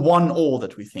no one all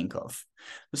that we think of.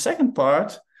 The second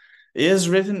part is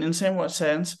written in the same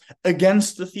sense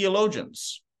against the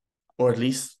theologians, or at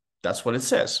least that's what it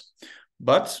says.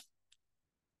 But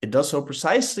it does so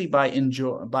precisely by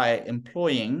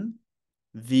employing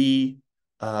the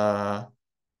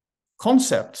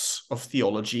concepts of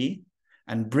theology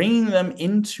and bringing them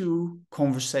into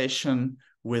conversation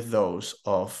with those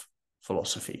of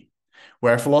philosophy.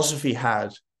 Where philosophy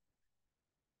had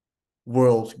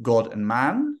world, God, and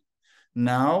man,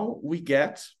 now we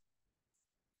get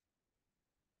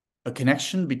a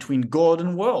connection between God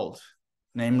and world.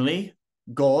 Namely,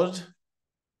 God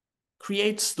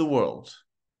creates the world,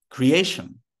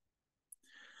 creation.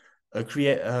 A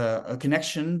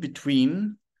connection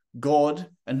between God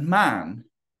and man.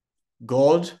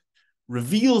 God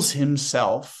reveals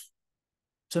himself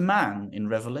to man in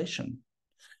Revelation.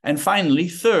 And finally,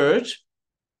 third,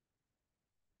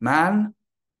 man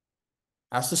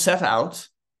has to set out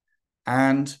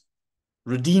and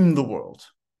redeem the world.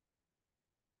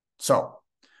 So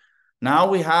now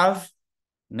we have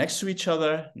next to each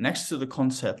other, next to the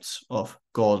concepts of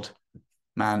God,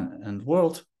 man, and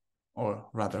world, or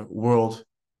rather world,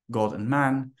 God, and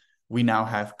man, we now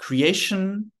have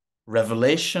creation,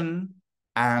 revelation,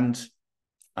 and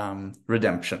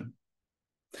redemption.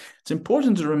 It's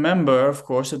important to remember, of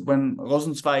course, that when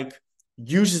Rosenzweig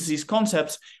uses these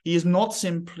concepts, he is not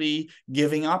simply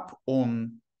giving up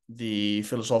on the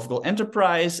philosophical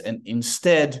enterprise and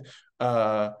instead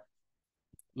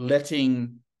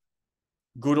letting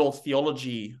good old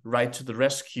theology ride to the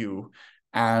rescue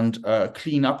and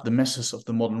clean up the messes of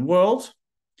the modern world.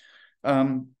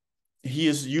 He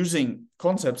is using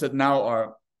concepts that now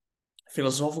are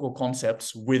philosophical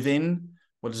concepts within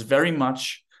what is very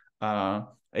much a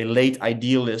late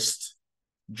idealist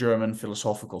German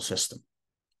philosophical system.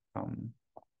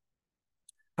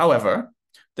 However,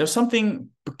 there's something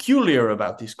peculiar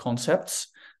about these concepts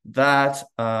that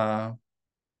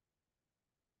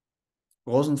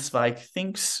Rosenzweig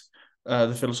thinks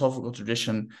the philosophical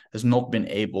tradition has not been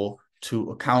able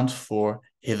to account for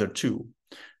hitherto.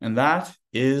 And that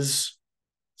is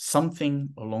something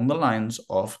along the lines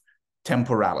of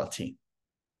temporality.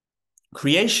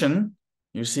 Creation,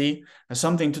 you see, has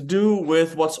something to do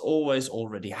with what's always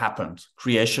already happened.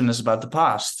 Creation is about the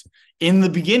past. In the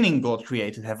beginning, God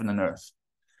created heaven and earth.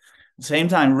 At the same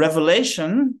time,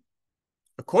 revelation,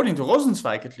 according to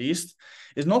Rosenzweig at least,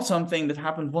 is not something that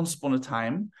happened once upon a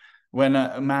time when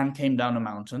a man came down a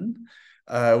mountain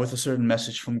with a certain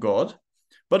message from God,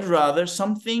 but rather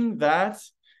something that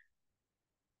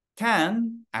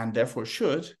can, and therefore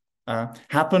should,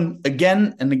 happen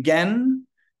again and again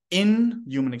in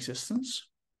human existence.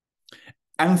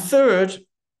 And third,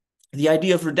 the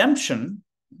idea of redemption,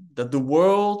 that the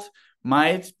world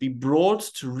might be brought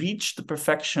to reach the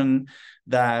perfection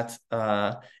that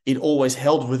it always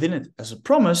held within it as a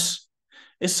promise,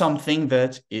 is something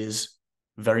that is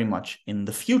very much in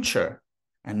the future.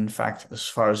 And in fact, as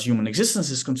far as human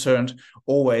existence is concerned,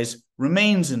 always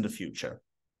remains in the future.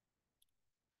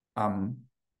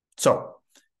 So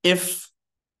if,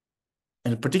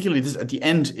 and particularly this at the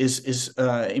end is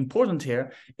important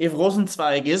here, if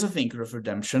Rosenzweig is a thinker of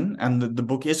redemption, and the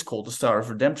book is called The Star of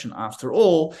Redemption after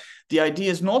all, the idea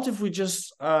is not if we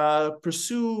just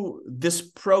pursue this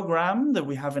program that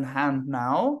we have in hand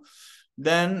now,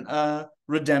 then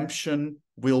redemption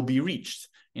will be reached.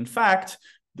 In fact,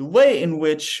 the way in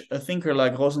which a thinker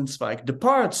like Rosenzweig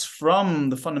departs from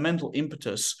the fundamental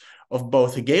impetus of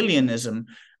both Hegelianism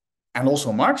and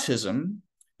also Marxism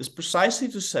is precisely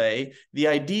to say the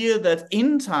idea that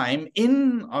in time,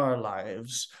 in our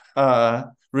lives,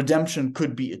 redemption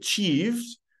could be achieved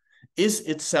is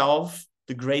itself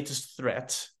the greatest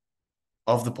threat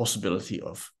of the possibility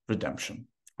of redemption,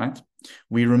 right?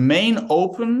 We remain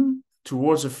open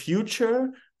towards a future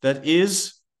that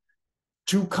is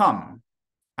to come,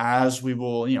 as we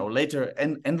will, later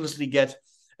endlessly get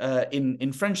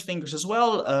in French thinkers as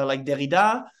well, like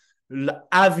Derrida,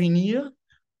 l'avenir.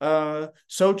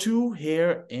 So too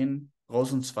here in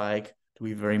Rosenzweig,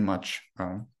 we very much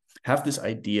have this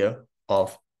idea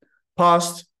of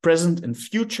past, present, and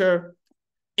future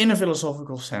in a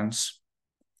philosophical sense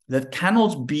that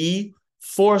cannot be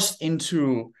forced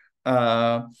into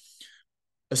a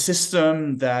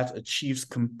system that achieves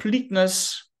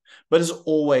completeness, but is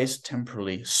always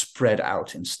temporally spread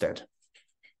out instead.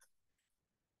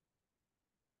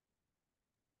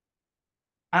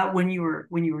 When you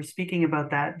were speaking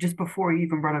about that, just before you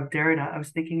even brought up Derrida, I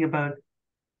was thinking about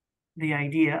the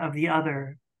idea of the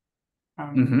other,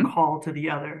 call to the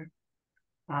other.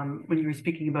 When you were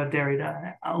speaking about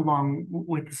Derrida along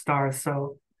with the stars,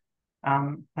 so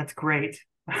that's great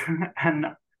and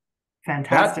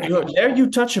fantastic. There you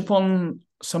touch upon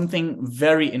something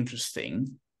very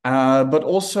interesting, but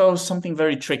also something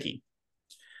very tricky.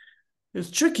 It's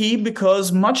tricky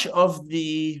because much of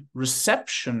the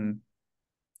reception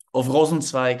of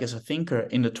Rosenzweig as a thinker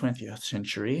in the 20th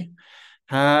century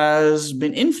has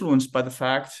been influenced by the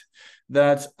fact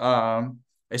that a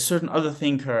certain other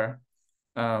thinker,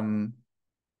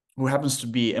 who happens to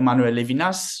be Emmanuel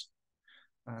Levinas,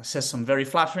 says some very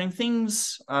flattering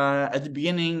things at the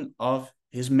beginning of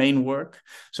his main work.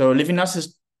 So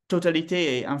Levinas's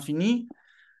Totalité et Infinie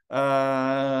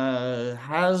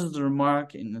has the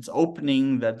remark in its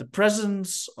opening that the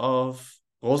presence of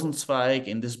Rosenzweig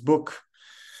in this book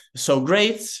is so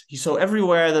great, he's so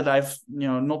everywhere that I've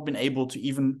not been able to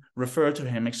even refer to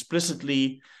him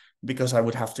explicitly because I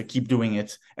would have to keep doing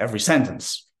it every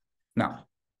sentence. Now,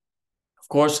 of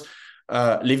course,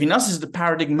 Levinas is the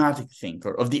paradigmatic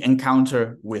thinker of the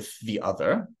encounter with the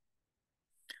other.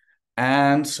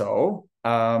 And so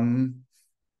the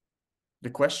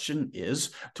question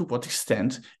is, to what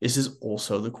extent is this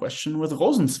also the question with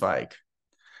Rosenzweig?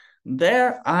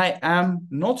 There I am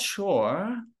not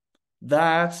sure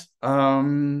that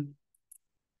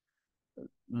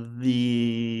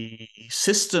the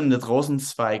system that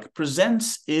Rosenzweig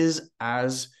presents is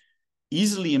as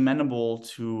easily amenable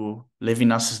to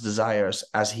Levinas's desires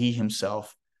as he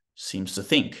himself seems to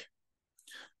think.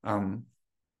 For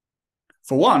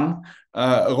one,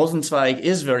 Rosenzweig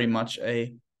is very much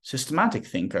a systematic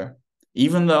thinker,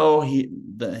 even though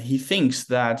he thinks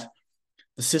that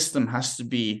the system has to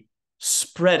be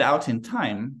spread out in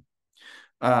time,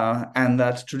 and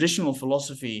that traditional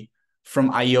philosophy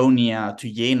from Ionia to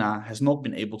Jena has not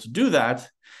been able to do that.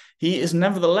 He is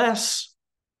nevertheless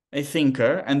a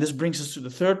thinker, and this brings us to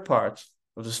the third part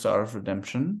of the Star of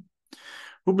Redemption,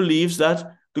 who believes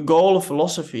that the goal of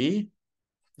philosophy,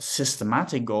 the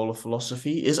systematic goal of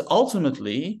philosophy, is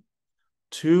ultimately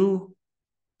to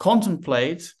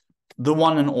contemplate the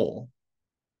one and all.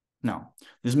 Now,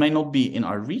 this may not be in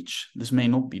our reach, this may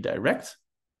not be direct,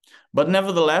 but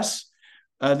nevertheless,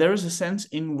 there is a sense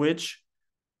in which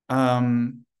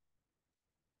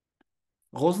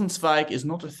Rosenzweig is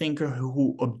not a thinker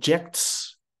who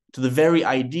objects to the very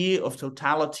idea of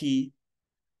totality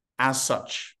as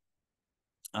such,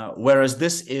 whereas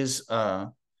this is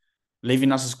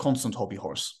Levinas's constant hobby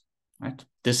horse. Right?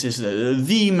 This is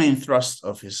the main thrust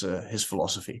of his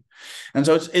philosophy. And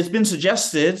so it's been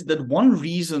suggested that one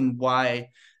reason why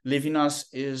Levinas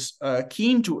is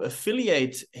keen to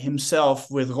affiliate himself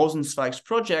with Rosenzweig's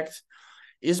project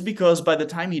is because by the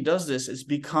time he does this, it's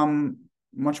become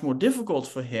much more difficult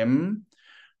for him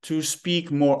to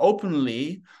speak more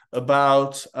openly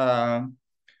about a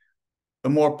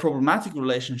more problematic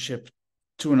relationship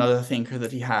to another thinker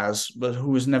that he has, but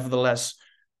who is nevertheless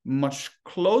much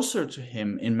closer to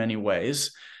him in many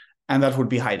ways, and that would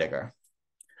be Heidegger.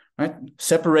 Right?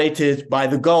 Separated by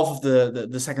the gulf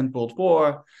of the Second World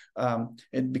War,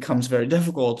 it becomes very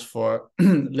difficult for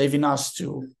Levinas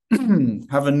to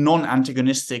have a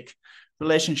non-antagonistic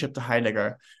relationship to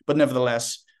Heidegger. But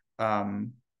nevertheless,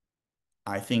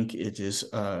 I think it is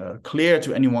clear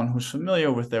to anyone who's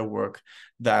familiar with their work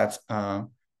that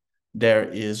there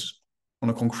is, on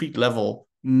a concrete level,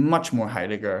 much more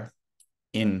Heidegger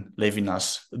in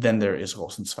Levinas than there is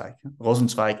Rosenzweig.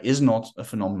 Rosenzweig is not a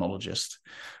phenomenologist,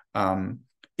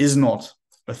 is not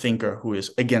a thinker who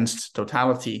is against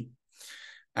totality,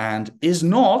 and is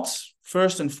not,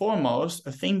 first and foremost,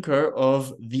 a thinker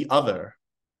of the other,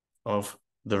 of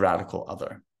the radical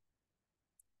other.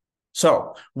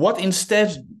 So, what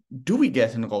instead do we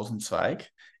get in Rosenzweig,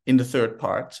 in the third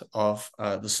part of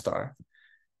The Star,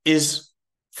 is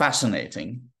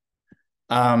fascinating.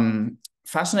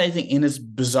 Fascinating in its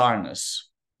bizarreness,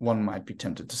 one might be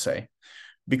tempted to say,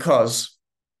 because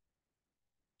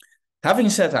having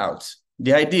set out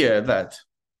the idea that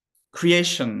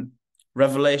creation,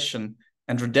 revelation,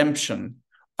 and redemption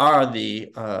are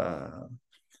the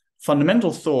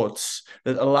fundamental thoughts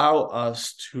that allow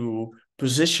us to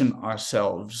position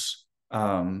ourselves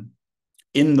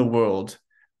in the world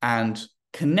and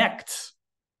connect,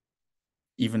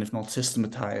 even if not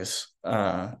systematize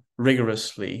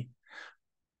rigorously,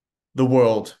 the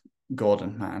world, God,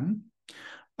 and man.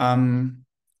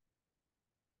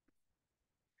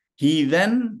 He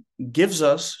then gives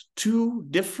us two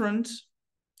different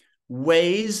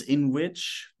ways in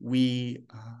which we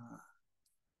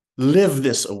live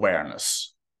this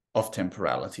awareness of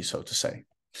temporality, so to say.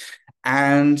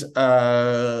 And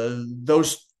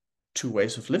those two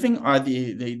ways of living are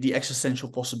the existential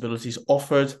possibilities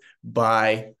offered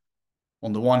by,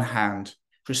 on the one hand,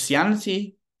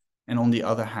 Christianity, and on the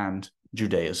other hand,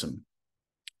 Judaism.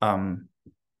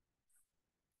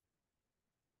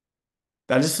 That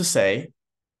is to say,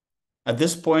 at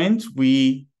this point,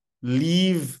 we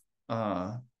leave,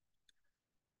 one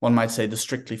might say, the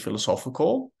strictly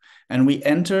philosophical, and we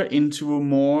enter into a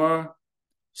more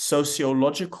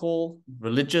sociological,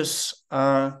 religious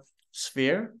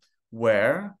sphere,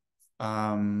 where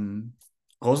Rosenzweig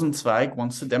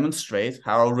wants to demonstrate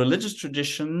how religious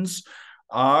traditions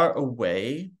are a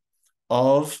way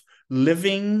of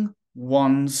living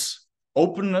one's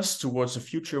openness towards a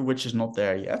future which is not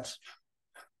there yet.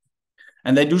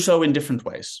 And they do so in different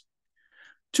ways.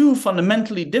 Two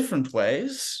fundamentally different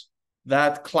ways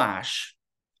that clash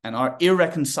and are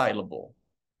irreconcilable.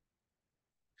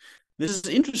 This is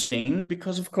interesting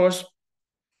because, of course,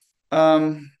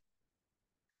 when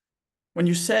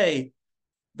you say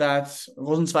that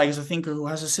Rosenzweig is a thinker who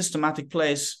has a systematic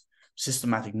place,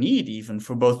 systematic need even,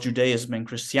 for both Judaism and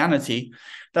Christianity,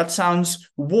 that sounds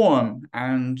warm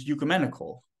and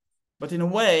ecumenical. But in a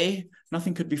way,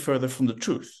 nothing could be further from the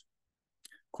truth.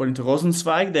 According to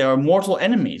Rosenzweig, they are mortal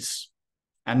enemies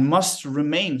and must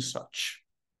remain such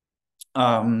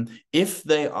if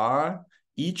they are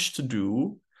each to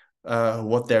do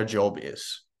what their job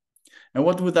is. And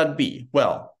what would that be?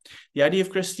 Well, the idea of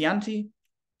Christianity,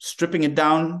 stripping it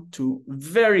down to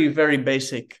very, very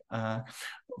basic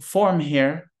form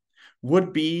here,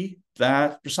 would be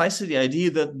that precisely the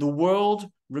idea that the world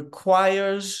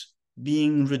requires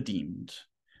being redeemed.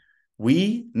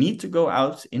 We need to go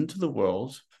out into the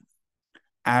world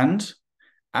and,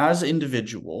 as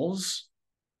individuals,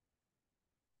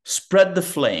 spread the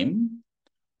flame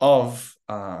of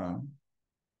an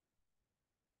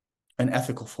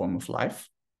ethical form of life.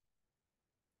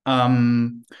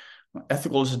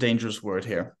 Ethical is a dangerous word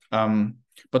here,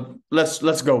 but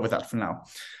let's go with that for now.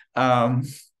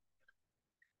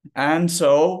 And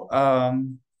so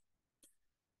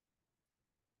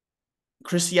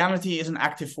Christianity is an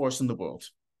active force in the world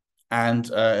and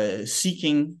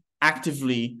seeking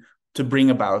actively to bring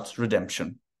about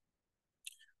redemption.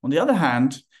 On the other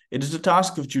hand, it is the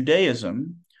task of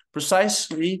Judaism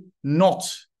precisely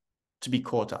not to be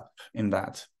caught up in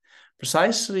that,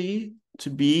 precisely to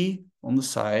be on the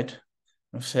side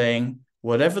of saying,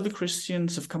 whatever the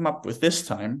Christians have come up with this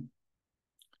time,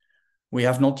 we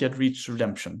have not yet reached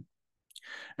redemption.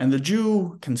 And the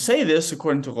Jew can say this,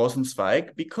 according to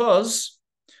Rosenzweig, because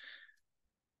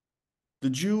the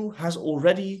Jew has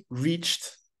already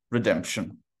reached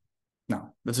redemption.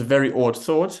 Now, that's a very odd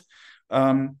thought,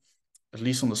 at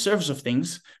least on the surface of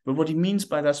things, but what he means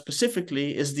by that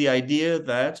specifically is the idea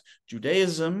that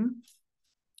Judaism,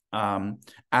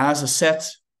 as a set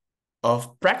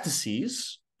of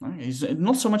practices. He's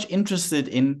not so much interested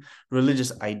in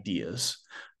religious ideas,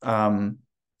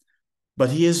 but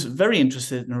he is very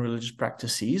interested in religious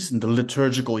practices, in the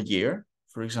liturgical year,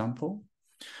 for example.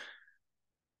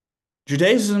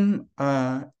 Judaism,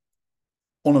 on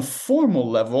a formal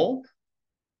level,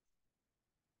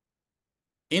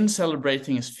 in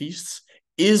celebrating his feasts,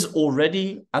 is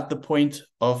already at the point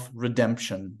of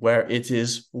redemption, where it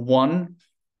is one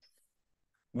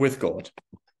with God.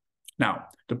 Now,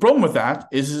 the problem with that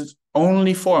is it's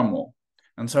only formal.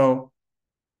 And so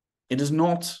it is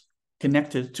not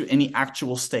connected to any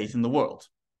actual state in the world.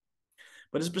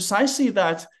 But it's precisely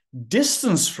that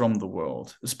distance from the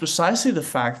world, it's precisely the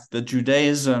fact that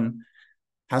Judaism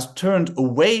has turned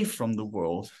away from the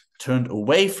world, turned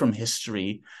away from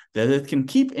history, that it can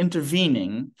keep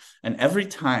intervening. And every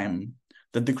time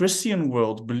that the Christian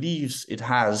world believes it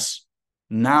has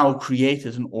now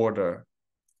created an order,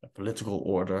 a political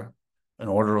order, an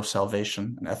order of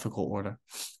salvation, an ethical order,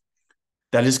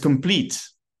 that is complete,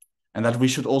 and that we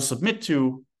should all submit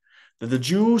to, that the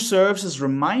Jew serves as a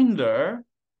reminder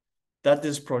that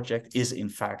this project is in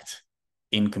fact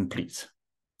incomplete.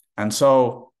 And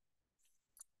so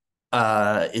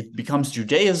it becomes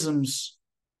Judaism's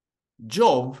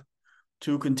job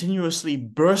to continuously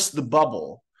burst the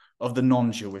bubble of the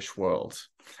non-Jewish world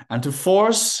and to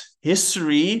force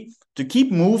history to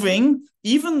keep moving,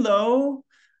 even though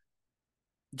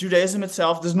Judaism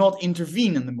itself does not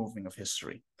intervene in the moving of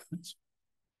history.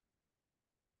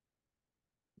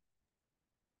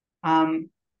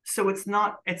 So it's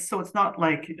not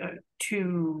like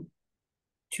two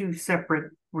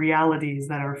separate realities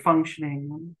that are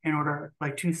functioning in order,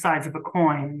 like two sides of a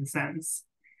coin in a sense.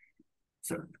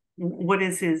 So what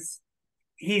is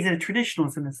he's a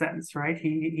traditionalist in a sense, right?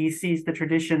 He sees the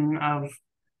tradition of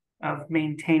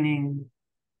maintaining,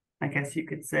 I guess you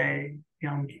could say,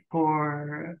 Yom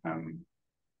Kippur,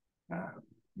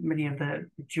 many of the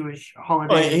Jewish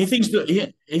holidays.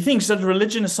 He thinks that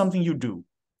religion is something you do,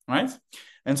 right?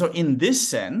 And so in this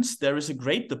sense, there is a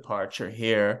great departure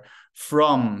here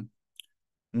from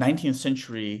 19th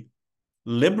century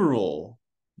liberal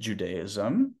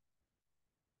Judaism,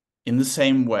 in the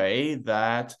same way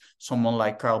that someone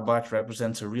like Karl Barth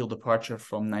represents a real departure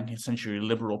from 19th century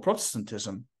liberal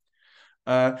Protestantism.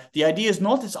 The idea is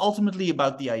not, it's ultimately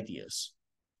about the ideas.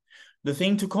 The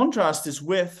thing to contrast this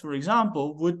with, for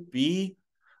example, would be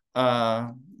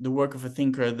the work of a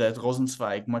thinker that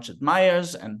Rosenzweig much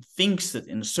admires and thinks that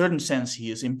in a certain sense he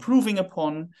is improving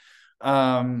upon,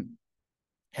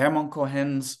 Hermann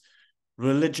Cohen's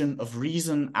religion of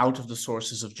reason out of the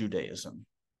sources of Judaism,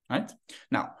 right?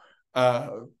 Now,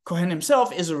 Cohen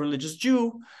himself is a religious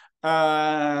Jew,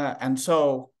 and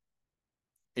so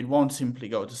it won't simply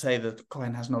go to say that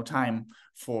Cohen has no time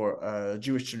for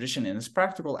Jewish tradition in its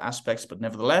practical aspects, but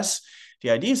nevertheless, the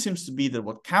idea seems to be that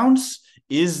what counts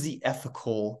is the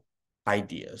ethical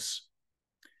ideas.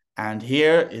 And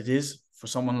here it is for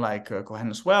someone like Cohen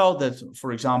as well, that,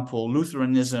 for example,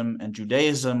 Lutheranism and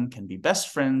Judaism can be best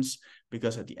friends,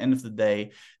 because at the end of the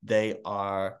day, they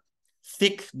are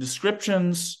thick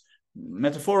descriptions,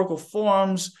 metaphorical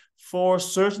forms for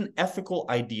certain ethical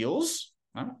ideals,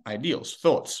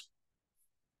 thoughts.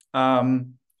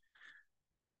 And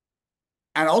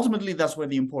ultimately, that's where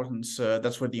the importance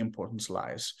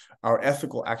lies, our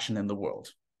ethical action in the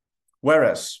world.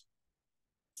 Whereas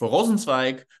for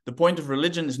Rosenzweig, the point of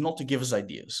religion is not to give us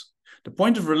ideas. The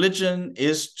point of religion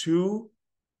is to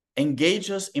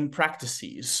engage us in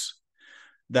practices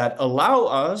that allow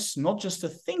us not just to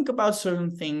think about certain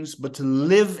things, but to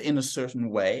live in a certain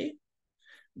way,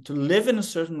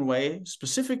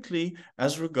 specifically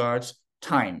as regards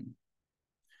time.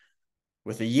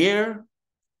 With a year,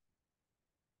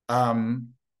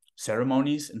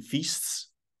 ceremonies and feasts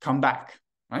come back,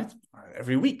 right?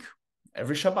 Every week,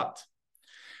 every Shabbat.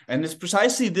 And it's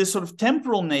precisely this sort of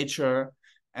temporal nature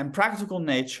and practical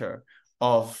nature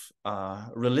of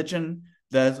religion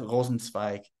that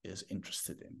Rosenzweig is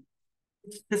interested in.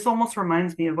 This almost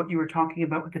reminds me of what you were talking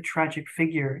about with the tragic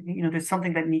figure. You know, there's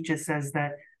something that Nietzsche says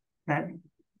that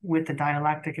with the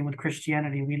dialectic and with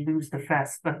Christianity, we lose the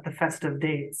festive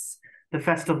dates, the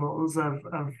festivals of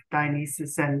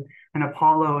Dionysus and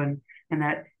Apollo, and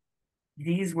that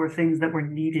these were things that were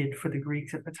needed for the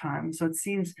Greeks at the time. So it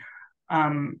seems, I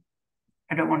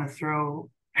don't want to throw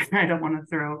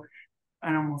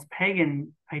an almost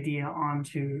pagan idea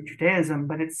onto Judaism,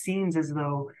 but it seems as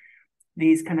though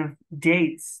these kind of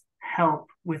dates help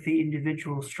with the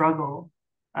individual struggle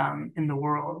in the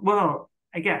world. Well,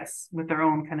 I guess with their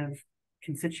own kind of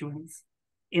constituents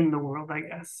in the world, I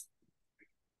guess.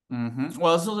 Mm-hmm.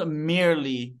 Well, it's not a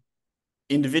merely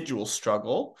individual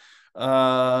struggle.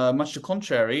 Much the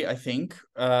contrary, I think.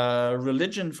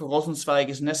 Religion for Rosenzweig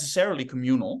is necessarily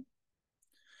communal.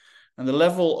 And the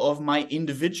level of my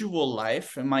individual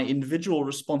life and my individual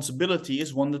responsibility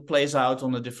is one that plays out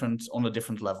on a different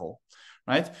level,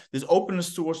 right? This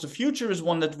openness towards the future is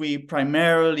one that we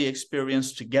primarily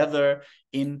experience together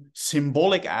in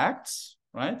symbolic acts,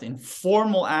 right? In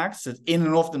formal acts that in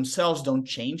and of themselves don't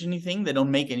change anything. They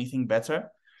don't make anything better,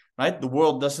 right? The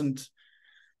world doesn't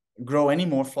grow any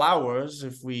more flowers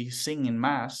if we sing in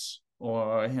mass,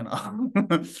 or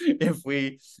if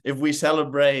we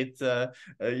celebrate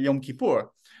Yom Kippur.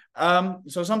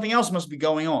 So something else must be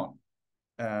going on,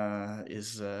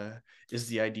 is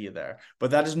the idea there. But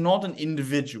that is not an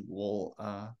individual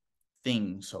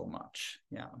thing so much.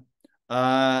 Yeah.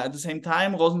 At the same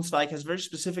time, Rosenzweig has very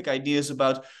specific ideas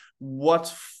about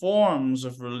what forms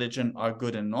of religion are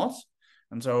good and not.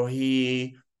 And so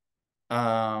he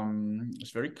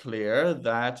it's very clear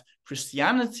that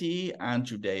Christianity and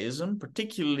Judaism,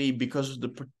 particularly because of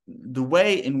the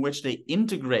way in which they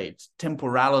integrate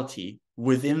temporality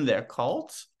within their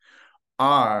cult,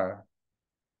 are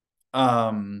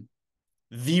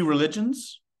the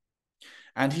religions.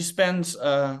 And he spends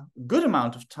a good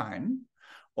amount of time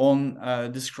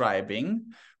on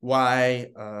describing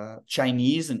why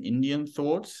Chinese and Indian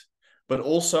thought, but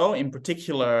also in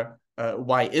particular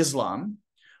why Islam,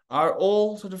 are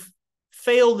all sort of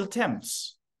failed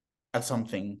attempts at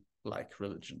something like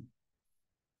religion.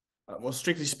 Well,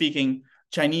 strictly speaking,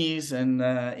 Chinese and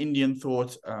Indian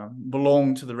thought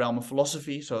belong to the realm of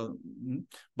philosophy. So,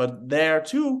 but there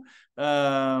too,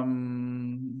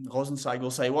 Rosenzweig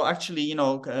will say, well, actually,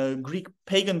 Greek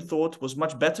pagan thought was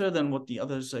much better than what the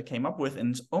others came up with.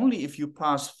 And it's only if you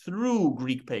pass through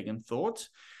Greek pagan thought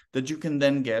that you can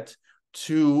then get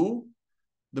to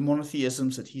the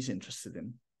monotheisms that he's interested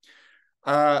in.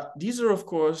 These are, of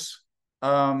course,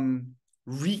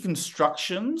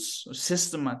 reconstructions,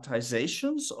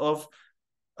 systematizations of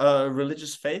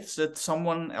religious faiths that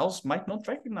someone else might not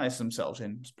recognize themselves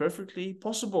in. It's perfectly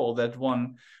possible that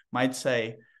one might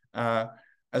say,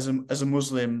 as a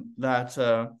Muslim, that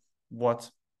what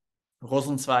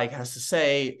Rosenzweig has to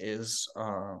say is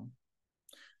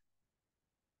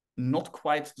not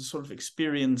quite the sort of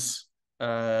experience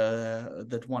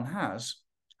that one has.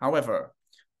 However,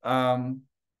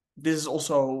 this is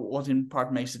also what in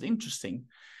part makes it interesting.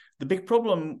 The big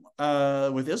problem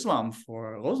with Islam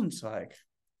for Rosenzweig,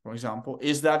 for example,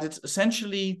 is that it's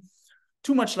essentially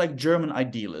too much like German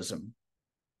idealism.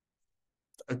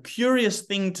 A curious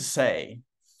thing to say.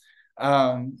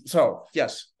 So,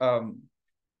 yes,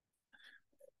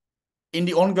 in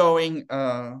the ongoing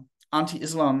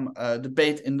anti-Islam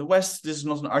debate in the West, this is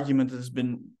not an argument that has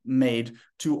been made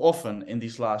too often in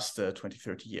these last 20,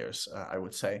 30 years, I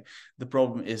would say. The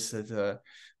problem is that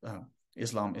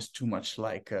Islam is too much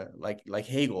like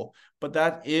Hegel, but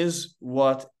that is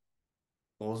what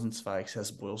Rosenzweig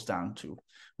says boils down to.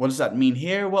 What does that mean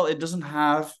here? Well, it doesn't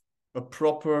have a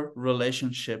proper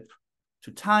relationship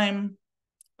to time.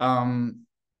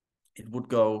 It would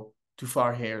go too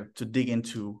far here to dig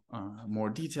into more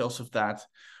details of that.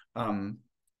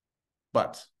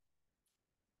 But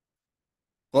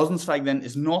Rosenzweig then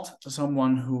is not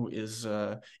someone who is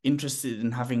interested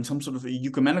in having some sort of a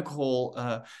ecumenical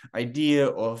idea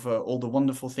of all the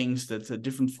wonderful things that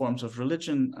different forms of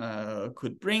religion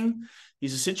could bring.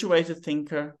 He's a situated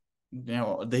thinker.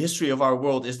 The history of our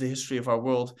world is the history of our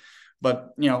world. But,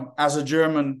 as a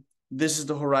German, this is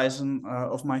the horizon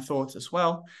of my thoughts as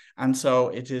well. And so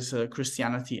it is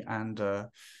Christianity and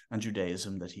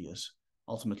Judaism that he is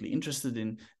ultimately interested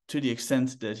in, to the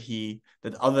extent that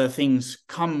other things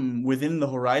come within the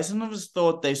horizon of his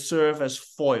thought. They serve as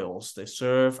foils. They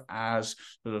serve as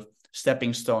sort of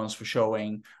stepping stones for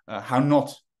showing how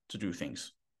not to do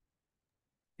things.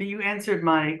 You answered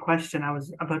my question. I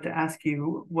was about to ask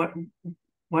you what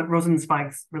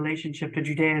Rosenzweig's relationship to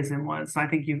Judaism was. So I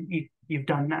think you've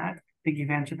done that. I think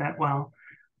you've answered that well.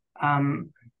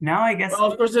 Now I guess.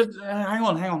 Well, of course, hang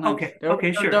on.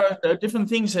 Okay. Sure. There are different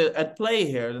things at play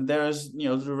here. There is,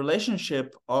 the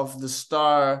relationship of the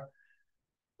star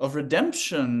of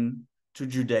redemption to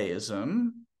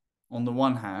Judaism on the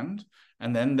one hand,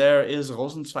 and then there is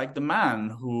Rosenzweig, the man,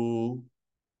 who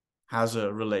has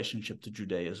a relationship to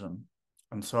Judaism,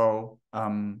 and so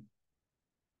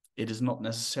it is not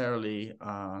necessarily.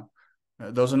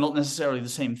 Those are not necessarily the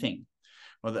same thing.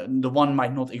 Well, the one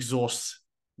might not exhaust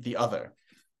the other.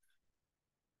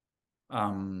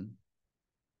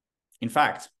 In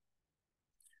fact,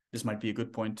 this might be a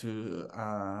good point to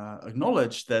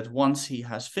acknowledge that once he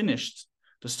has finished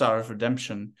the Star of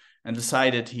Redemption and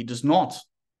decided he does not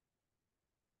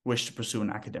wish to pursue an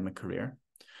academic career,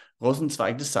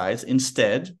 Rosenzweig decides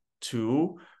instead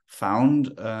to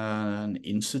found an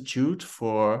institute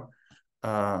for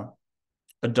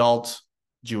adult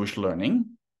Jewish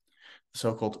learning,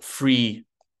 so-called the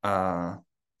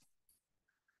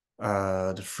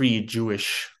Free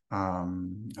Jewish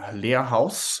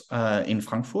Lehrhaus in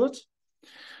Frankfurt.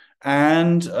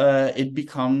 And it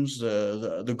becomes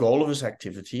the goal of his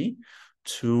activity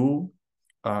to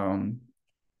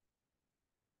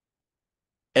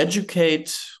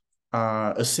educate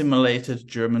assimilated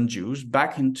German Jews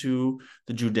back into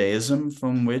the Judaism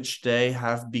from which they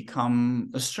have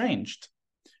become estranged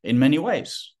in many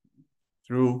ways,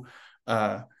 through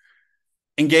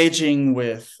engaging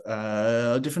with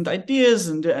different ideas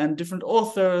and different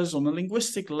authors on a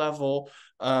linguistic level,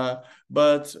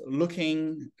 but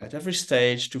looking at every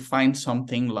stage to find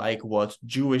something like what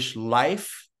Jewish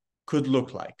life could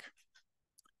look like.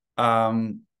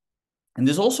 And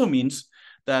this also means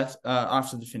that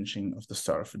after the finishing of the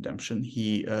Star of Redemption,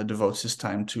 he devotes his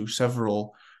time to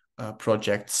several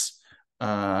projects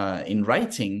in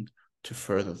writing to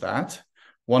further that,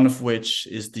 one of which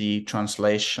is the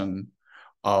translation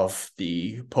of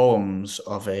the poems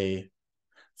of a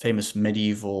famous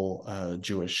medieval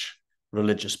Jewish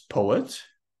religious poet,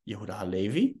 Yehuda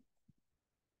Halevi.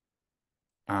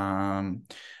 And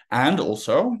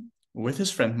also, with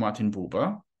his friend Martin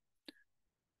Buber,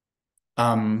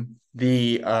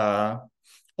 the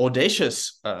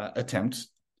audacious attempt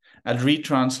at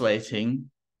retranslating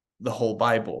the whole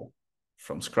Bible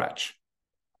from scratch.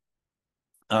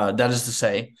 That is to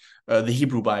say, the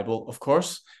Hebrew Bible, of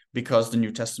course, because the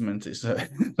New Testament is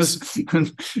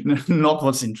not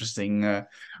what's interesting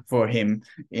for him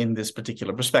in this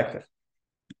particular perspective.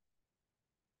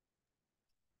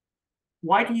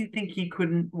 Why do you think he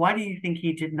couldn't? Why do you think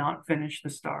he did not finish the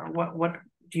Star? What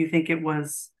do you think it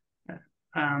was?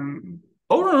 Oh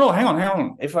no, hang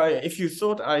on. If you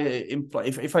thought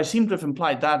if I seem to have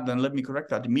implied that, then let me correct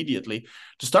that immediately.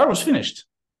 The Star was finished.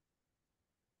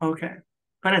 Okay,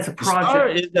 but it's a project. The Star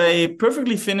is a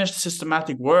perfectly finished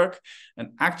systematic work,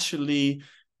 and actually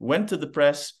went to the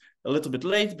press a little bit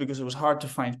late because it was hard to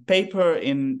find paper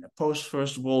in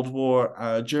post-First World War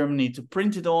Germany to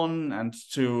print it on and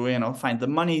to find the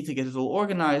money to get it all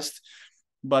organized.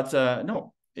 But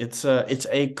no, it's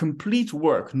a complete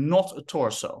work, not a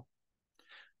torso.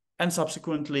 And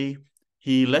subsequently,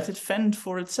 he let it fend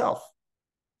for itself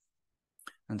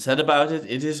and said about it,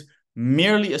 it is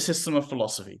merely a system of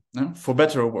philosophy, for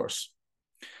better or worse.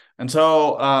 And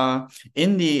so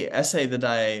in the essay that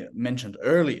I mentioned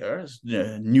earlier,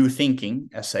 the New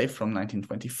Thinking essay from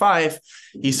 1925,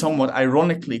 he somewhat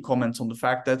ironically comments on the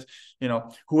fact that,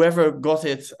 whoever got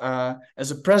it as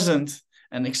a present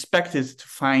and expected to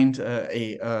find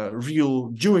a real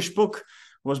Jewish book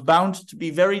was bound to be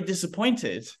very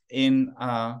disappointed in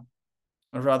a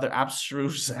rather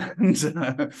abstruse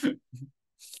and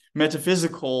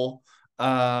metaphysical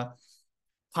pile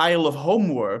of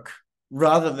homework,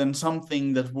 rather than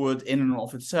something that would, in and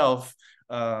of itself,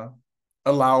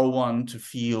 allow one to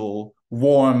feel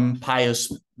warm,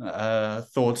 pious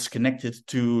thoughts connected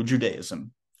to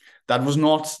Judaism. That was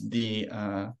not the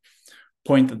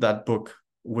point that book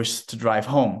wished to drive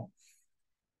home.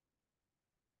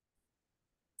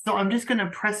 So I'm just going to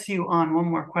press you on one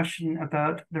more question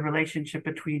about the relationship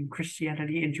between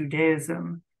Christianity and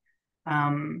Judaism.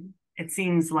 It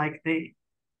seems like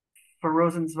for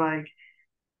Rosenzweig,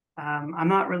 I'm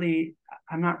not really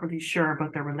sure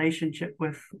about their relationship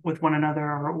with one another,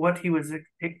 or what he was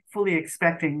fully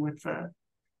expecting with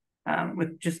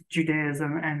just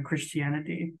Judaism and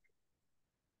Christianity.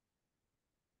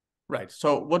 Right.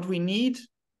 So what we need,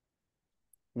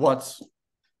 what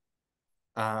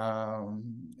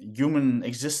human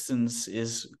existence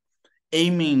is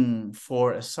aiming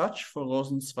for as such for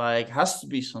Rosenzweig, has to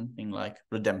be something like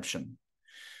redemption.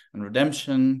 And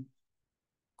redemption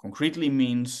concretely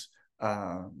means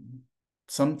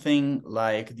something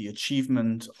like the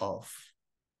achievement of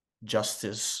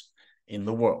justice in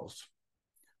the world.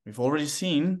 We've already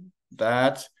seen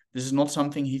that this is not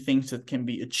something he thinks that can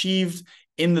be achieved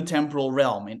in the temporal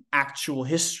realm, in actual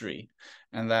history,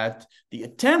 and that the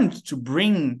attempt to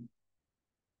bring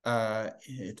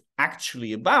it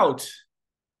actually about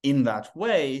in that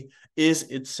way is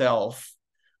itself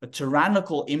a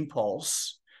tyrannical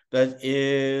impulse that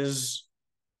is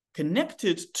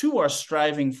connected to our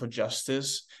striving for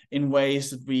justice in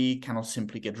ways that we cannot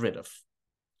simply get rid of.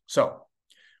 So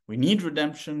we need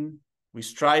redemption, we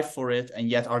strive for it, and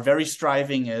yet our very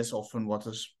striving is often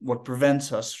what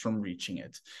prevents us from reaching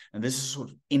it. And this is sort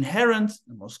of inherent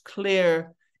and most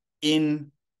clear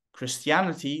in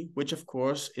Christianity, which of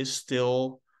course is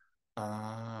still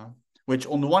which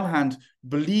on the one hand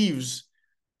believes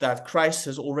that Christ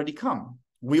has already come.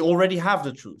 We already have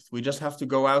the truth. We just have to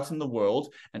go out in the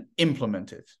world and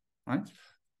implement it, right?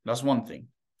 That's one thing.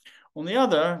 On the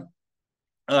other,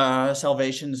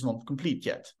 salvation is not complete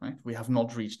yet, right? We have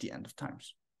not reached the end of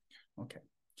times. Okay.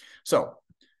 So,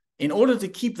 in order to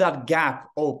keep that gap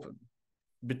open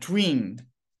between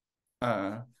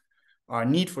our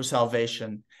need for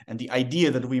salvation and the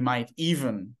idea that we might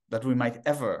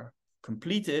ever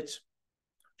complete it,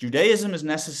 Judaism is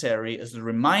necessary as the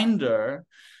reminder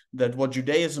that what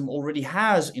Judaism already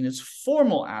has in its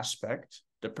formal aspect,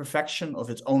 the perfection of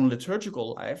its own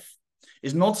liturgical life,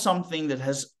 is not something that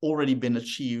has already been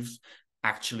achieved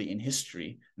actually in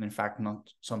history, and in fact not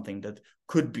something that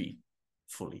could be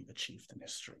fully achieved in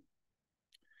history.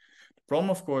 The problem,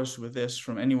 of course, with this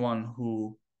from anyone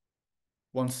who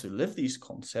wants to live these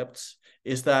concepts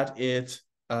is that it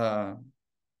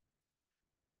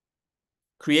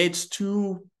creates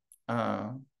two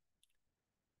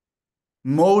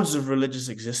modes of religious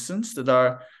existence that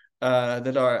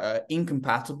are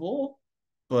incompatible,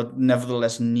 but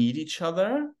nevertheless need each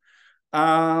other,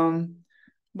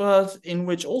 but in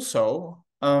which also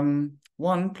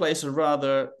one plays a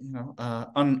rather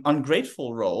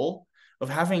ungrateful role of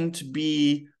having to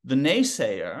be the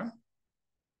naysayer.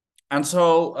 And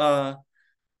so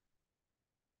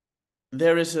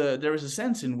there is a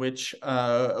sense in which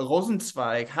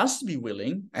Rosenzweig has to be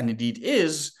willing, and indeed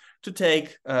is, to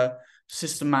take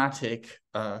systematic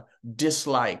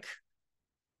dislike,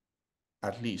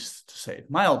 at least to say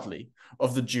it mildly,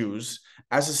 of the Jews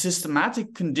as a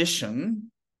systematic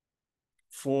condition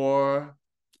for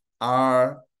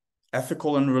our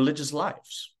ethical and religious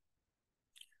lives.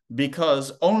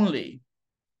 Because only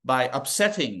by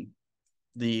upsetting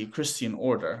the Christian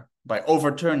order, by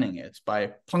overturning it,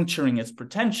 by puncturing its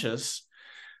pretensions,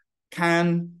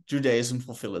 can Judaism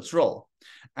fulfill its role.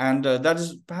 And that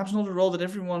is perhaps not a role that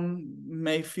everyone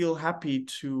may feel happy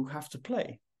to have to play.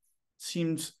 It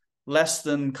seems less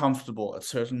than comfortable at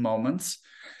certain moments.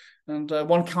 And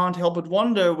one can't help but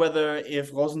wonder whether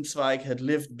if Rosenzweig had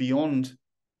lived beyond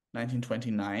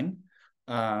 1929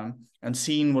 and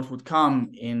seen what would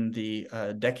come in the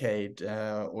decade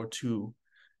or two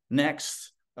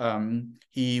next,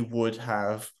 he would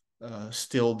have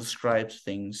still described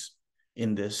things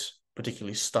in this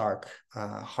particularly stark,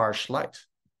 harsh light.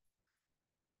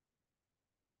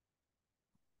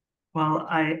 Well,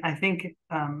 I think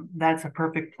that's a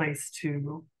perfect place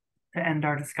to end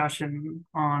our discussion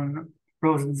on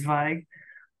Rosenzweig.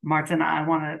 Martin, I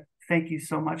want to thank you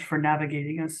so much for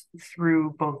navigating us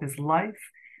through both his life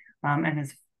and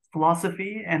his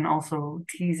philosophy, and also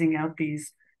teasing out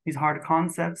these hard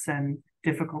concepts and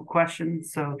difficult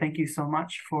questions. So thank you so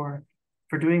much for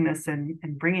doing this and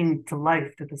bringing to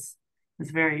life to this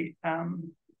very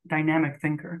dynamic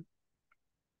thinker.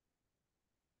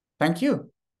 Thank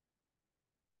you.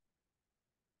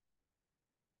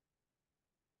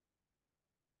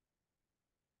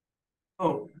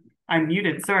 Oh, I'm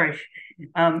muted. Sorry.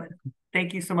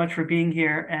 Thank you so much for being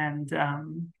here, and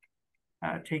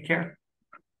take care.